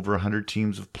 Over 100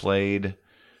 teams have played.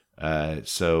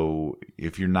 So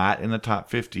if you're not in the top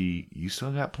 50, you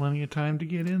still got plenty of time to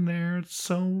get in there. It's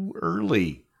so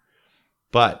early,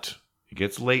 but it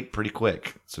gets late pretty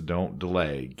quick. So don't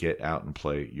delay. Get out and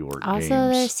play your games. Also,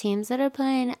 there's teams that are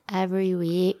playing every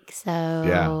week.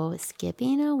 So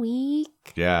skipping a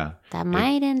week, that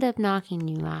might end up knocking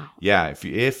you out. Yeah.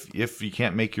 If you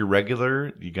can't make your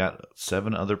regular, you got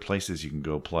 7 other places you can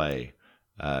go play.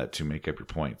 To make up your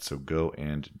points. So go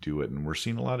and do it. And we're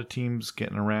seeing a lot of teams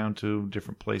getting around to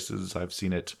different places. I've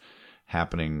seen it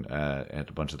happening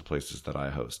at a bunch of the places that I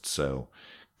host. So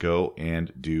go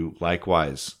and do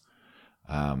likewise.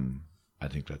 I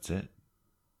think that's it.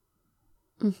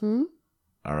 Mm-hmm.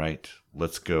 All right.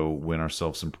 Let's go win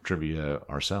ourselves some trivia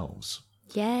ourselves.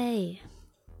 Yay.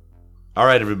 All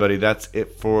right, everybody. That's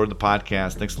it for the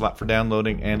podcast. Thanks a lot for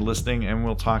downloading and listening, and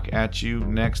we'll talk at you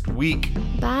next week.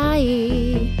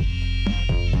 Bye.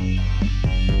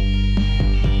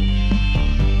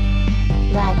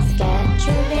 Let's go.